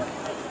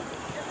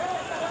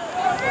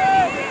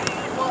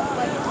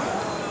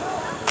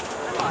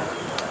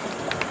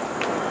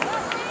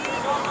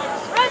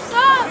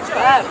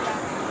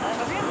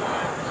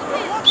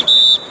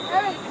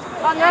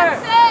 Connor!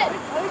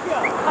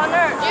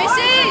 Connor! JC!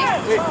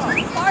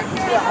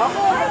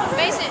 Parker!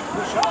 Mason!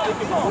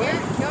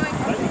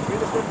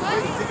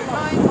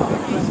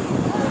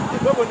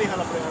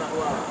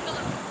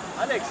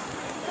 Alex,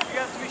 you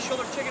have to be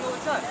shoulder checking all the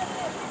time.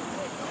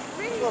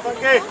 Go,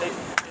 Frankie.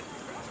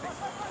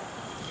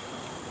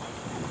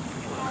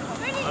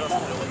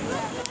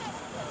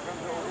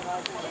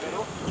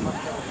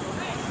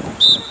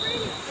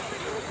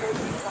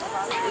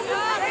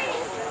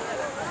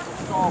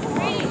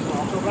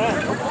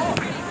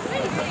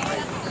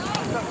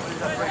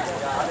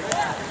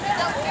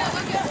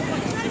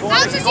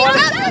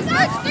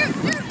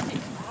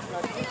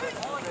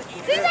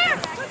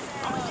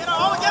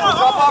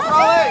 Drop off,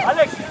 Raleigh.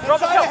 Alex,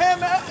 drop it Inside of down.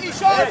 him,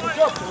 Ishon.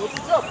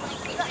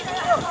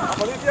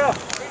 Alicia.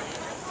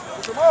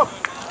 Push him up.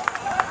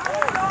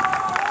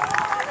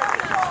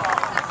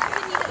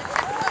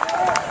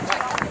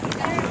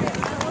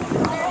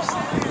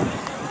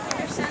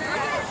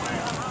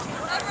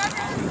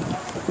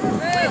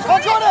 Come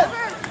on, Jordan.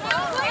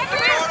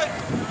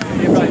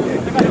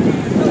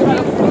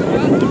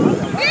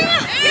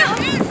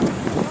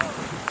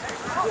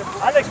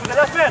 Alex, with the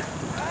last man.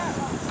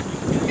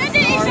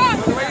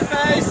 Wait,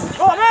 face.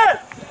 Go on, man.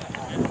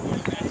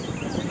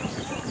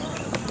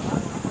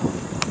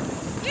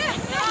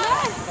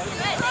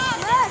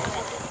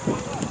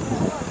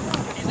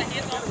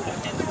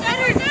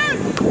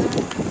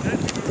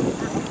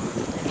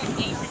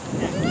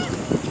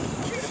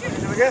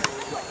 Again.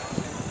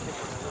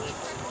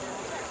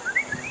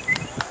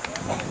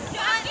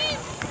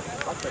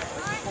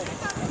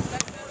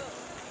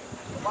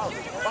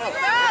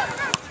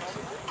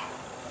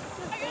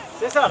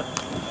 Cesar,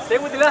 stay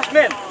with the last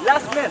man.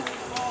 Last man.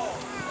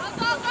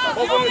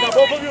 Both of you, not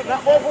both of you,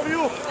 not both of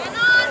you.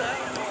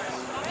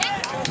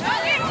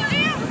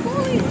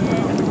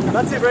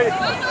 That's it, Brady.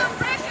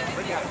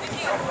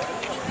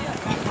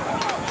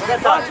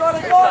 Go on,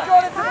 Jordan, to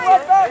the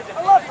left back.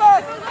 The left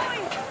back.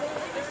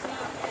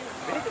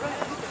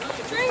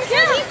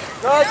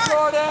 Good,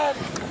 Jordan.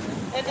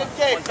 End it,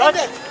 Gabe. End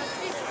it.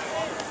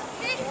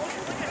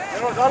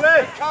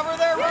 Dale. Cover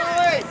there,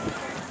 Raleigh.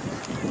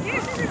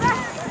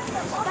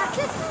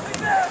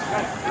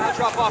 Good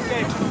drop off,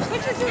 Gabe.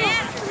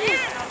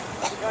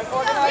 Good,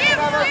 organize it,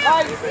 Ever.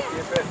 Tight.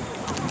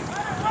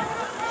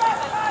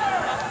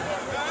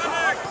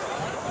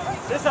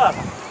 Cesar!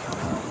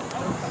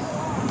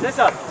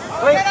 Cesar!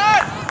 Wait!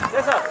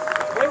 Cesar!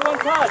 Wait one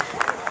touch!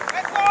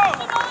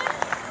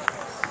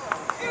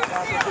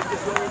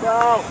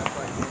 Down.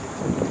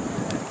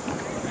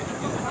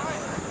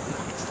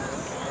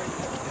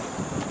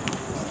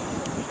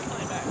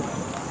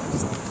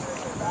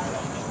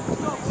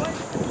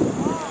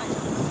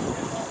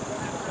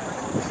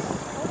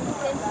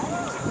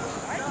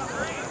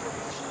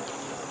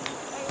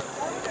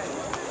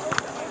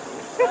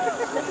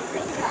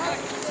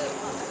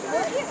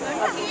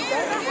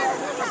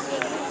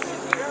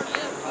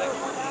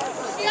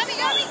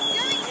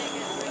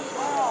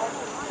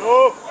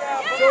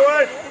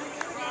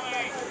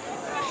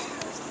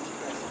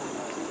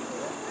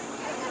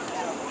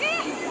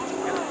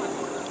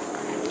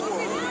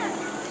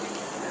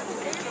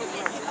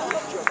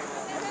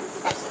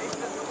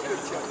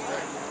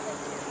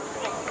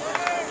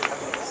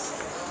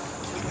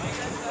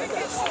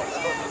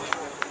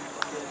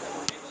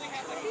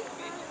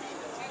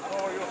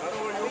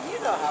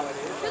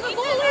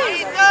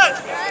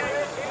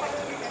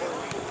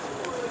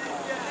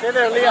 Stay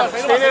there, Liam.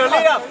 Stay there,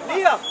 Liam.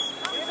 Liam.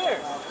 Stay there.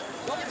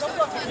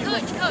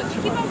 Coach,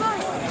 keep on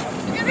going.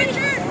 Look at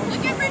Richard.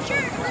 Look at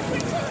Richard.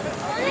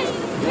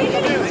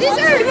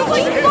 Caesar,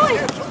 keep going.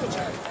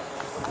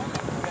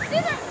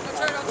 Caesar.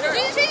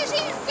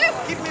 Caesar.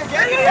 Keep me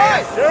again.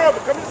 Guys. Daryl,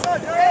 come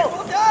inside, Daryl.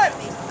 Well done.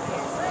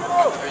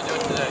 How are you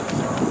doing today?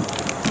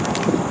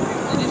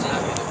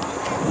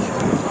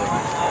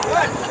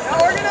 Good. Now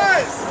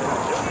organize.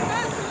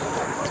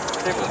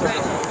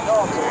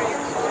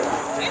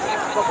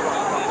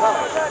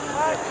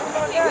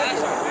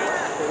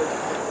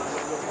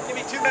 Give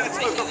me 2 minutes,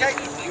 Luke, okay?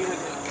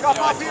 Drop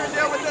off here and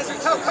deal with this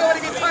and tell Cohen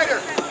to get tighter.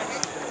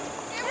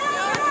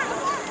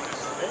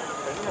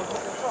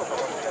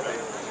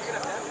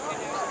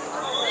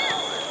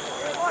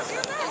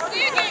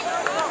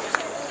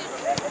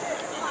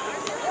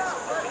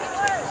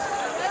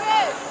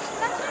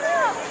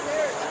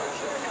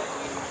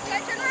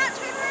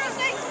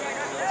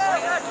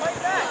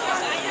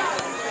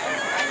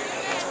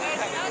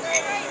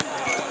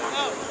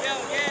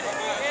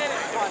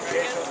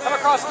 Come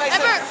across,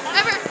 Mason.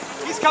 Ever.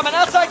 He's coming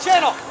outside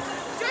channel.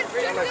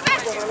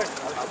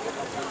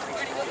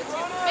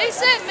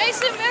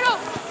 Mason, middle.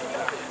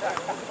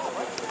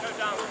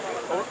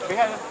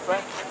 Behind him,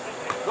 Brad.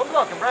 Go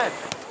block him, Brad.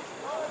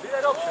 Be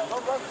that option.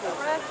 Don't block him,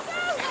 Brad.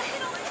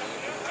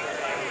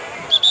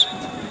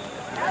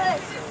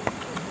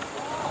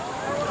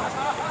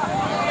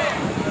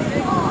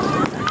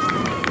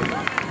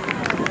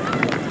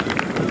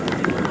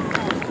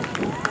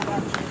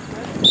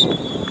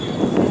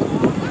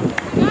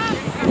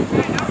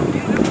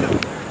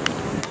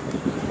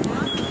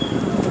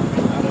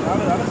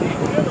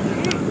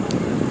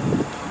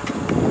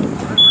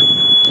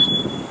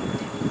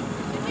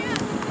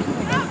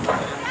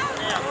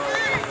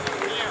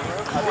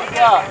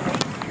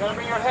 You gotta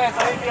bring your hands,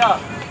 Olivia.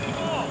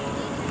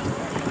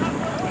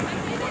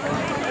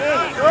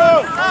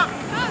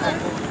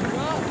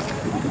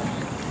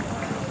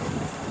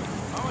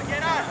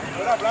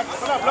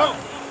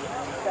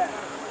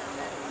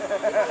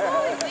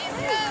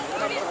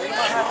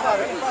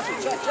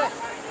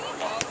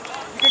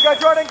 You can go,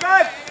 Jordan,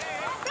 good.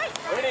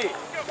 Ready.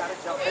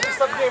 Let's just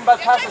stop doing bad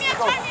passes.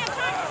 Go.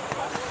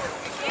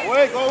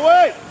 Go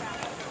away.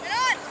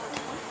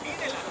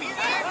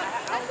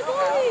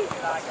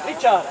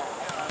 Richard.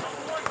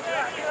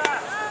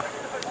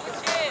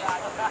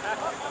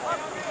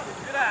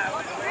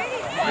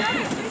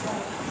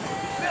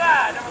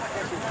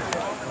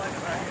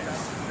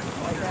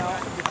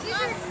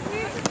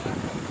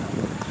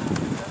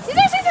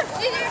 Caesar.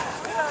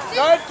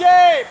 Good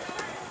game.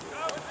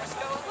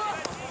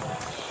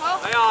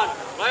 Lay on.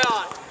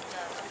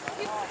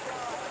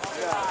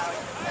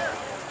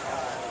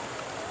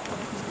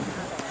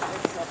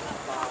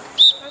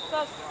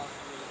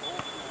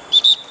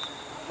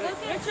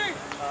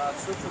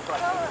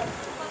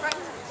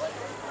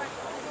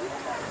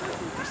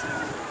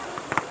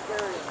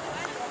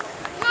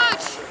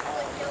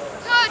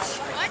 Coach.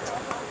 What?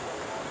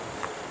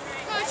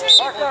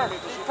 Parker,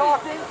 keep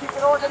talking, keep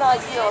it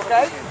organized here,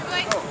 okay?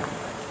 Wait.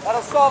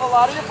 That'll solve a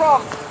lot of your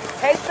problems.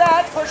 Take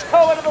that, push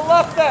Koa to the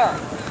left there.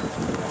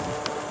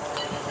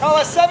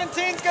 Koa,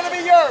 17's gonna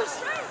be yours.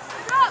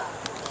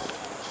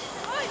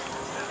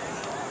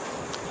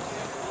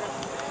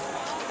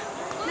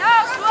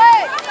 Now,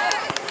 play.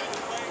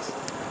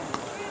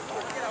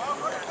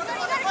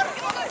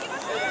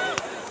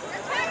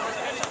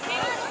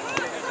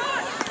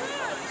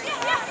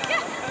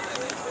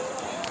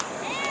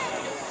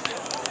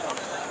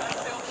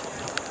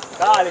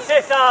 Dale,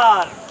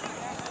 César.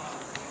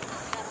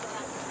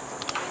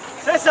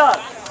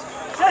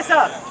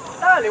 César.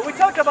 Dale, we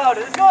talked about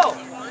it. Let's go.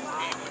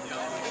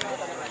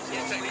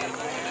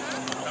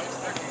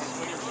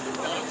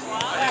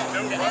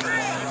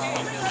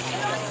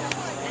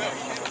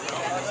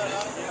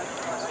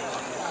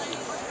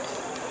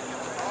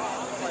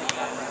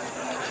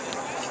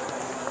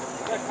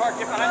 Good, Park,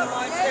 get behind the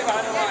line, stay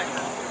behind the line.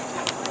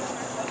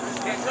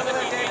 Okay, come in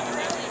there, Dave.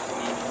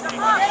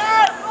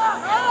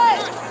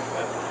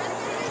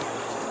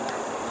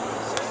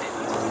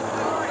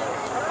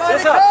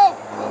 César,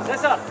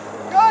 César,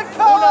 Good una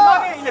call!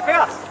 mano y le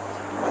pegas.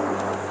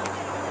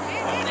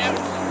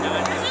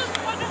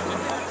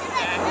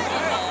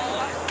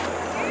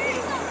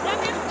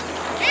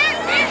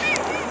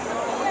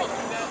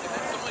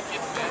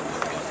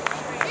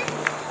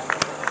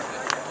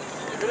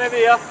 Good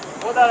idea.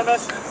 Hold on a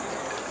minute.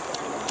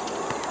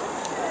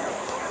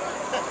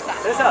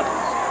 César,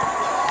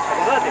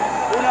 acordate,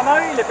 una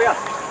mano y le pegas.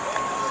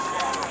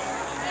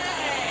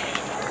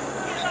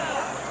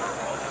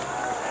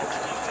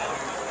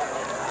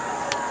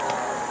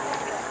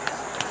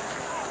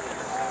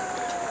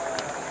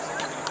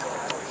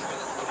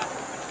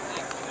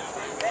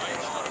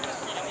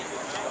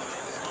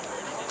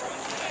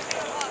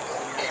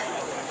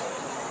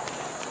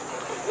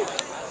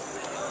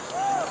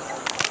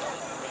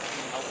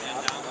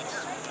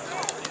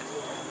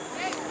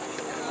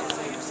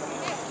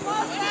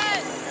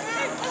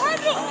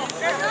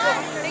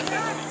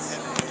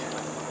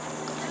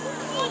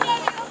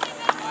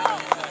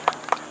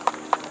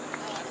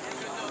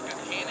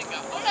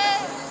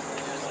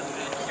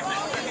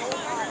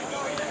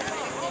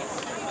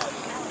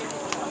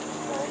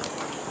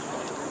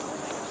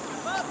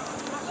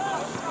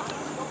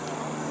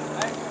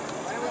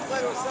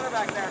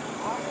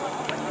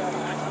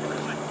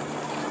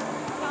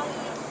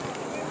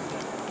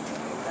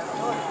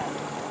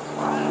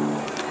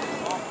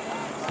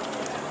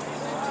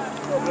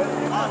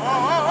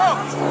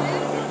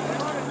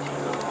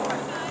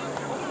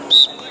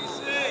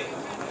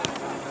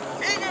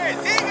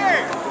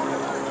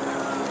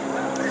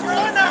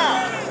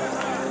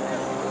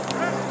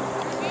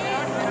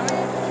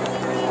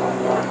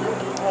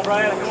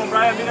 Come on,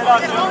 Brian, beat it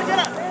out.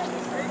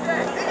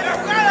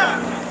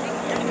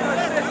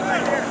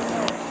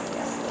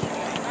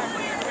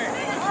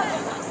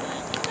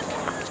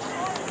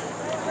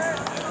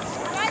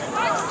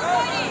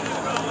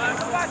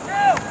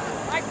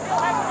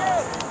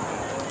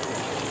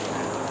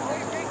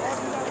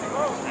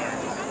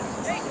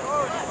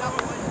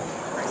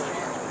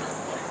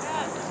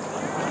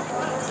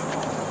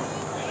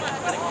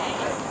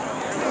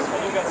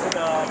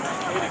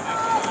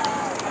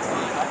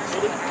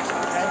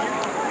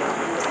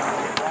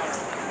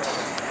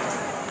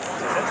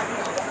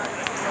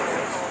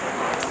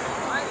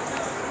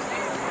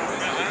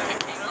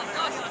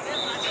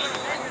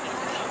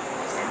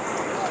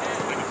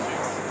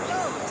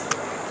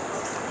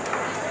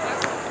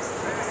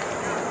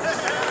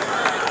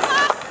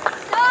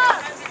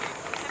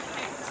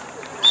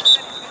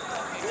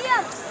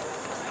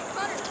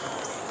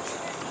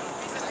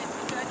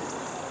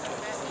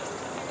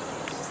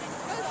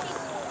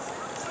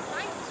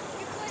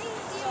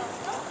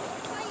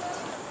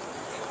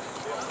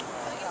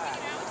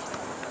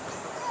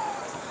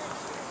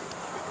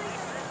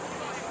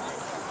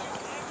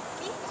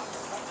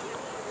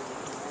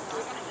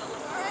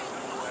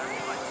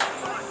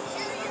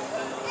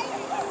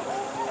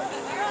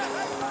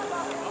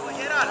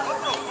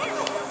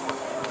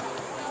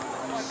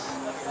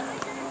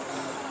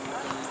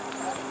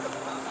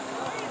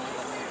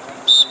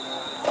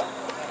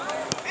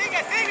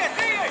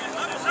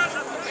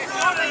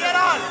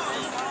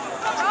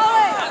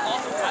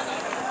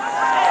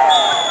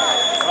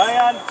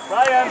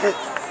 Brian,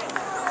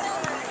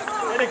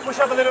 Eric, push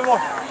up a little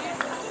more.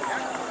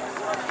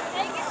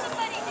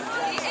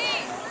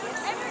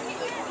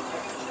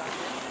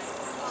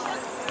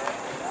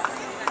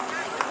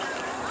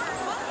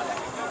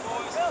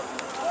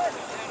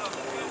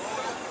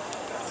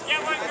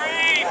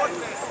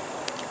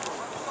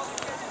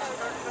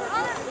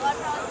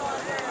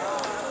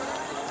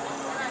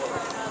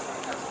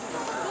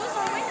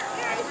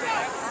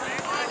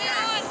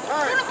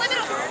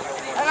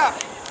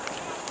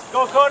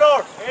 Go,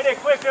 Connor! Eric,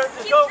 quicker,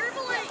 let's go!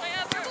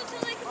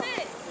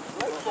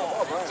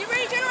 You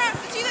ready? Turn around.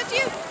 That's you, that's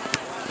you.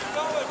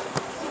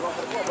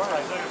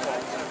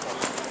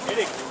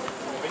 Eric,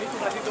 venite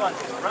un ratito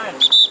antes. Brian,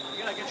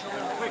 you gotta get your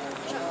man quick.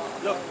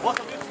 Look, both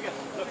of you together.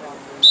 Look.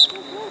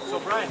 So,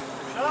 Brian,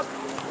 shut up.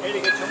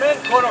 Eric, get your man.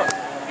 Connor.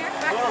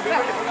 Connor, be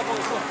ready for that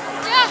position.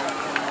 Yeah.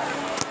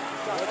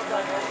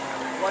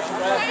 Watch him,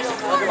 Brian.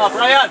 Lock him up,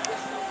 Brian.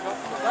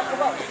 Lock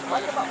him up.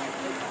 Lock him up.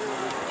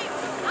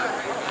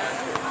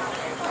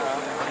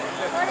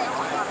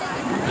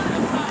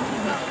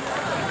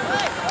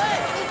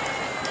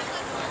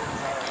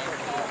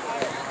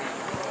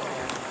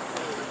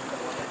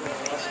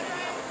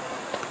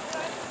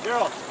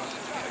 Girls.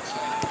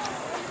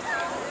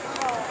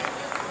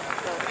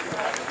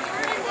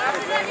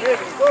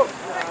 Go.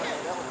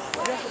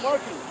 Yes,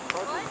 marking.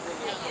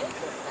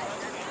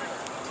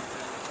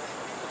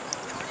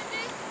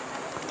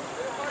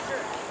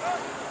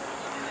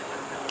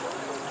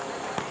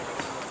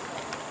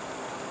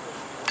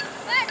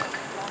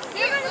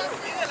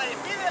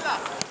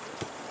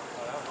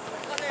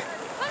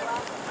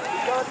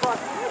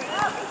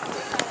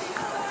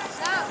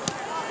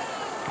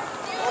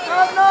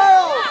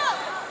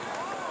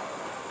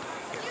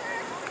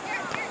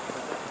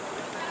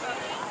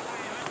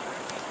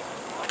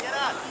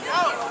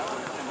 Go!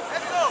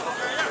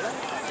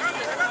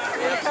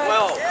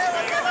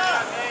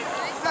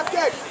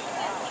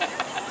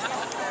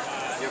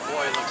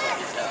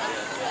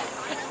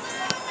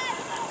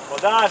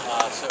 done.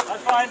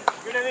 That's fine.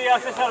 Good idea,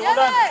 Cesar. Well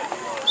done.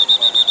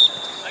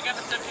 I got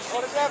the 76.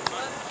 Hold it up.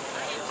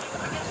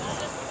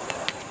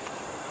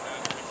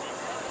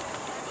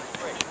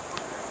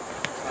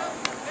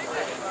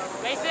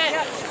 Mason.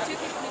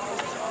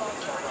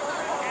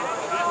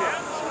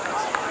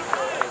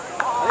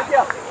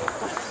 Olivia.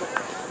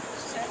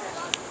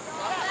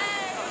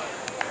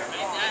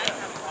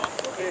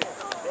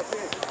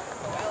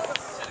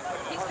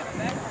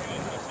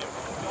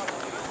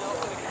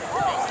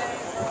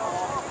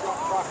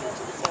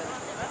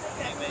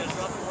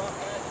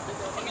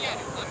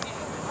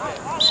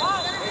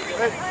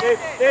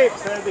 Dave,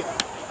 Sandy.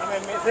 I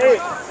mean, Dave.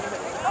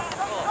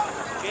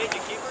 Change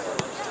your keeper.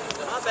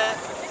 Not bad.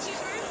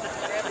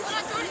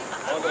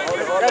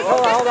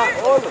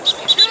 Hold on.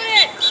 Shoot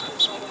it.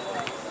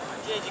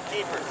 Change your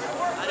keeper.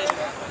 I didn't.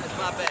 It's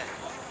not bad.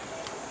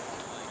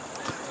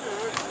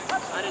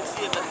 I didn't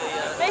see him at the.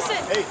 Mason.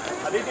 Hey,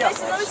 Olivia.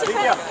 Mason, let me see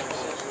Olivia.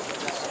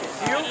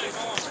 It's you,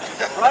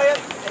 Brian,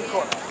 and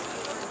Cora.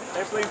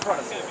 They play in front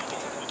of you.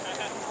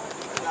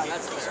 No,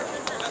 that's fair.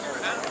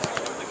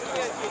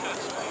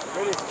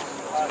 Ready?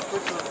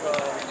 Switch with,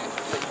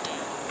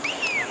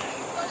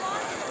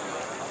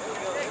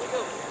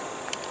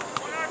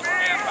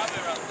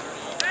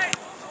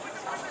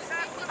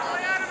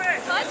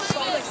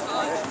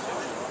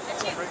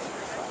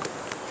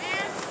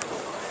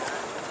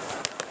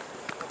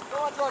 Go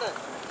on, Jordan.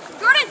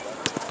 Jordan.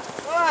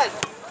 Good.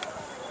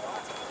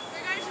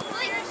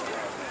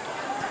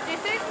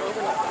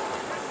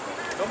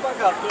 Come back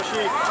up,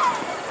 Yoshi.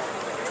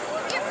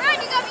 Yeah, Brian,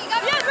 you got me.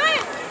 Yeah,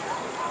 Brian.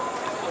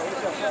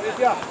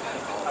 Olivia.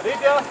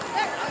 Olivia.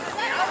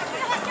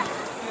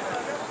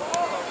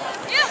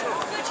 Yeah.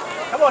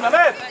 Come on,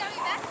 Ahmed.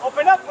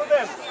 Open up for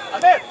them.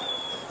 Ahmed.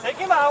 Take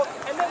him out,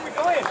 and then we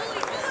go in.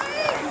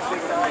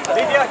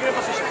 Olivia, get in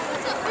position.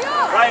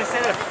 Brian,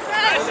 stay there.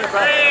 Stay there,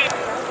 Brian.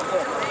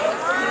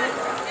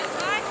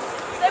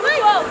 Stay with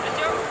 12.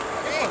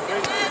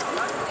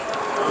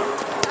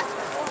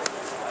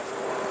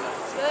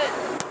 Good.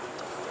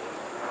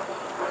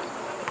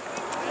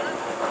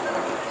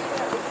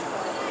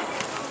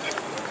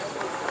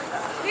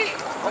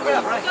 Open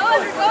up, Brian. Go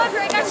on,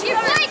 Brian. Got you.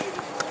 Play.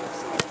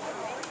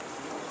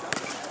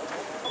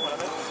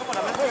 Come on,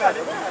 Ahmed. We got it.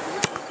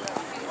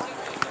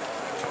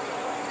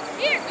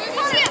 Here,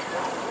 go see it.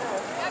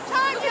 Have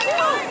time, have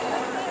time.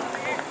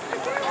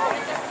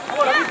 Come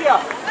on, Olivia.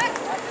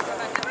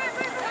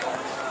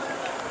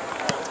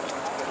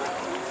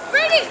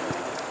 Brady.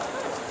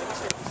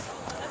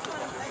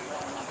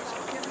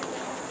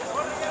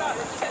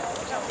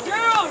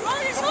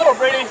 Support,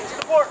 Brady.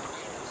 Support.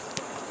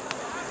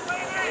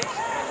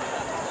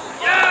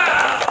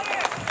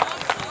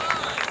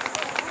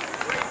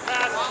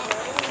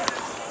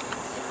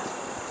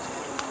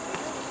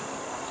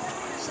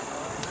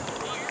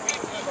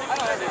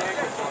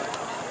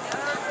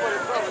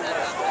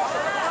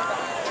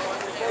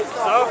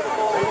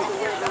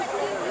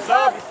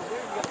 Sub.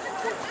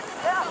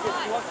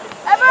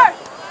 Ever.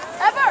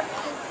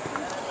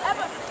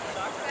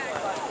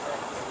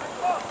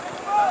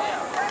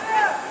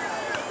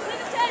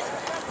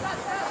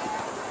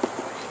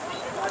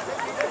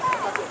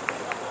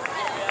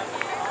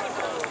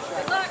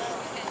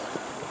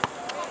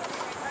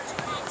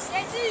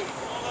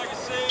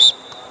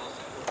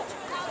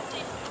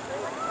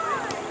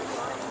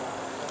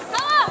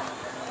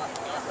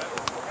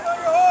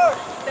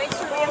 Thanks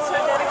for being so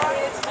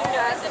dedicated to you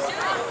guys.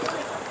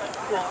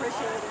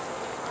 Appreciate it.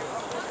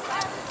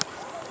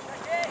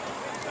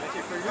 Thank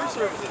you for your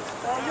services.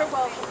 You're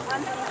welcome.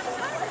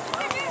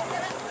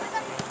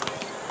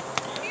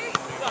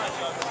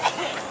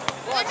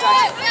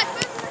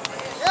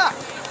 Yeah.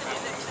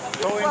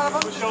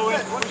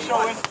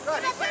 Showing.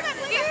 Good.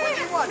 What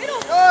do you want?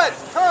 Good.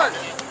 Turn.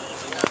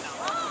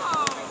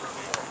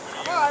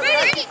 Come on,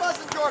 everybody keep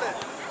buzzing, Jordan.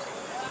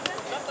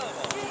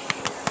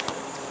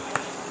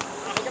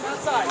 Take him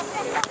outside.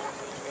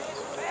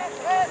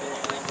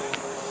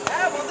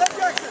 Yeah, well done,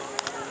 Jackson.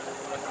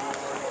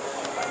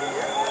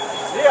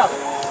 Yeah.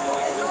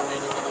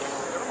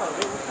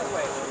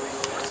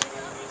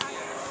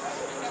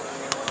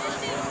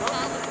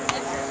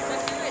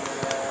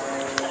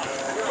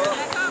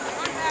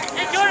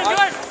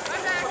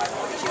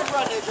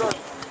 Run there,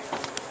 Jordan.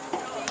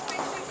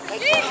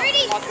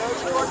 On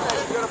those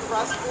coordinates, you're going to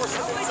press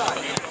forces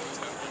inside.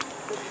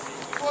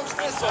 Close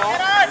this off.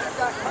 You've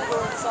got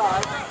cover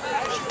inside.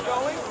 As you're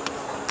going,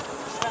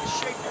 just have to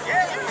shake your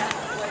hands.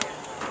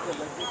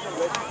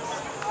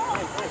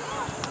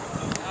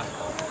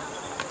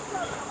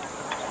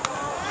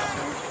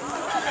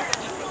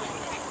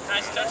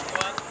 Nice touch,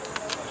 Juan.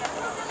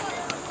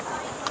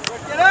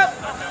 Get up.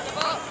 You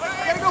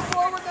got to go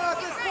forward now at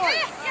this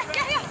point.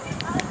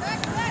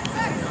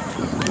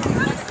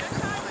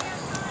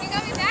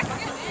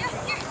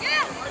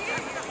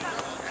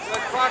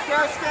 Good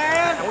Proctor,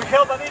 stand. And we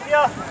killed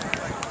Olivia.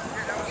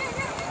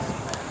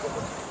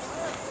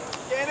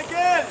 Stand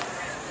again.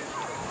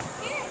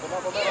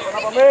 Open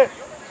up on me.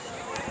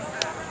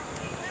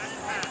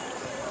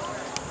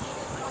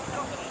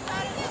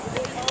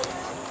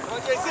 Come on,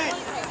 JC.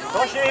 Go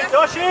Doshi!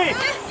 Doshi!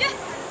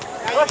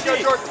 Doshi!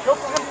 Go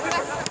for him.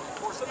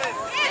 Force him in.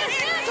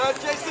 Good,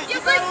 JC,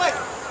 keep battling.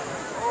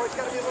 Oh, he's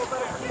got to be a little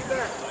better for you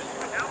there.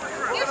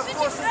 We're going to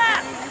force him to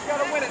you. You've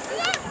got to win it.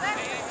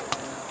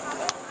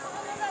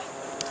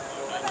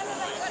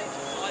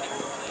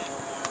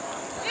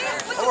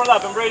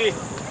 Overlap him, Brady.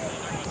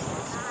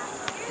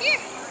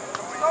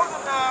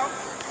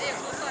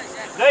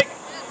 Blake,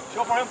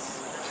 go for him.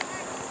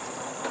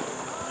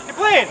 Keep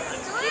playing.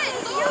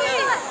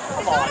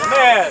 Come on,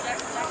 man.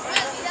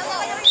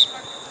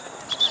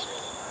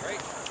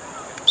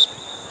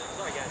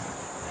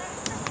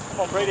 Come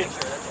on, Brady.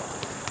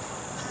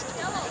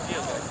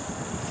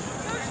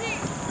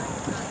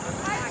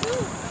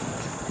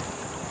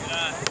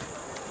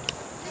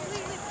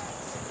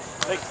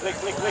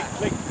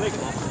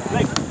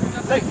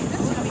 Blake.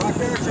 Back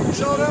there, check your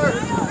shoulder.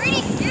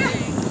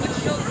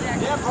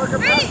 Yeah, Parker,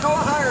 pass, call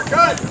it higher.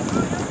 Good.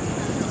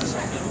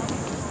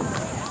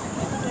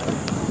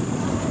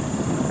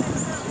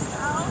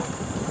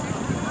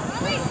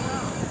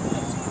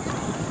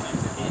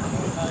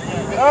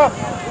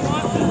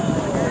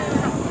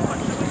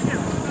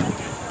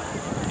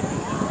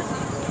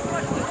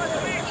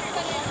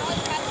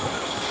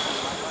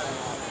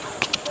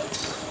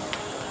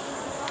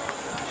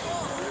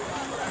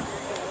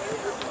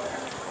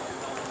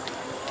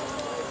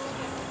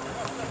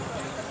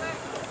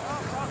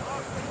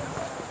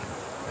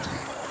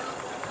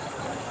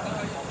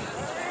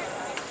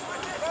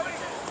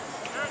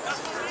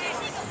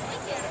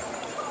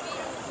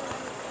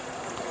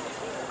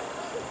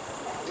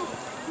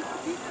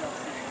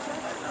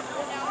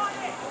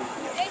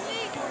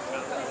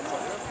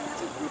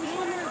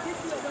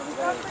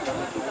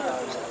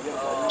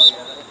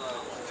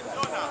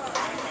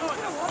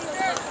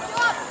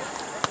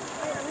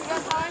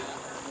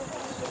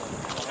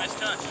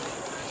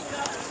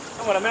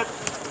 Come on, Ahmed.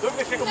 Look,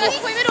 let's take a move.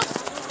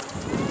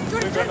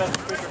 Quicker, Ahmed.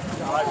 Quicker.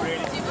 All right,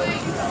 Brady.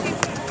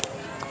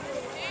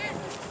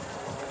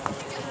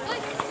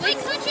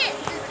 Switch it.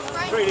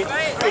 Brady.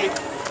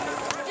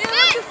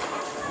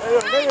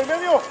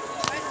 Medio.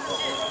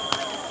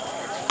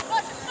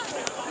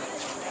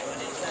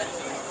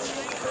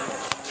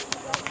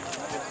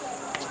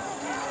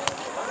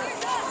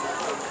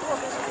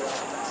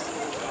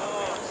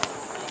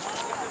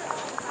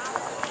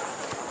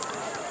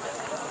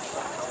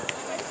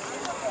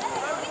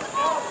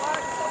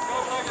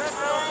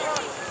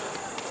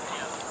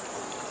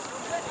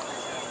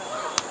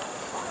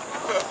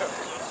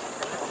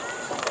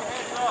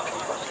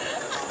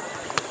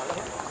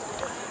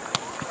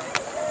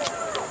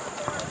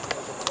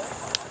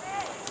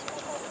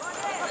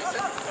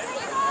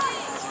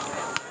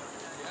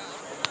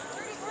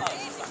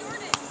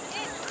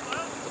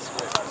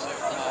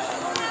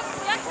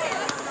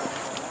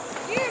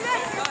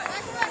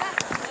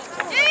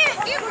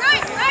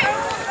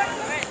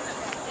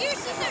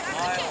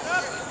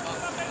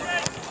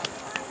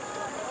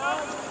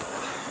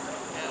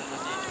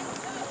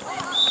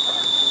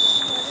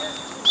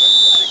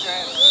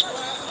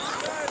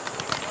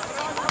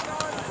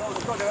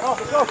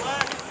 Let's go.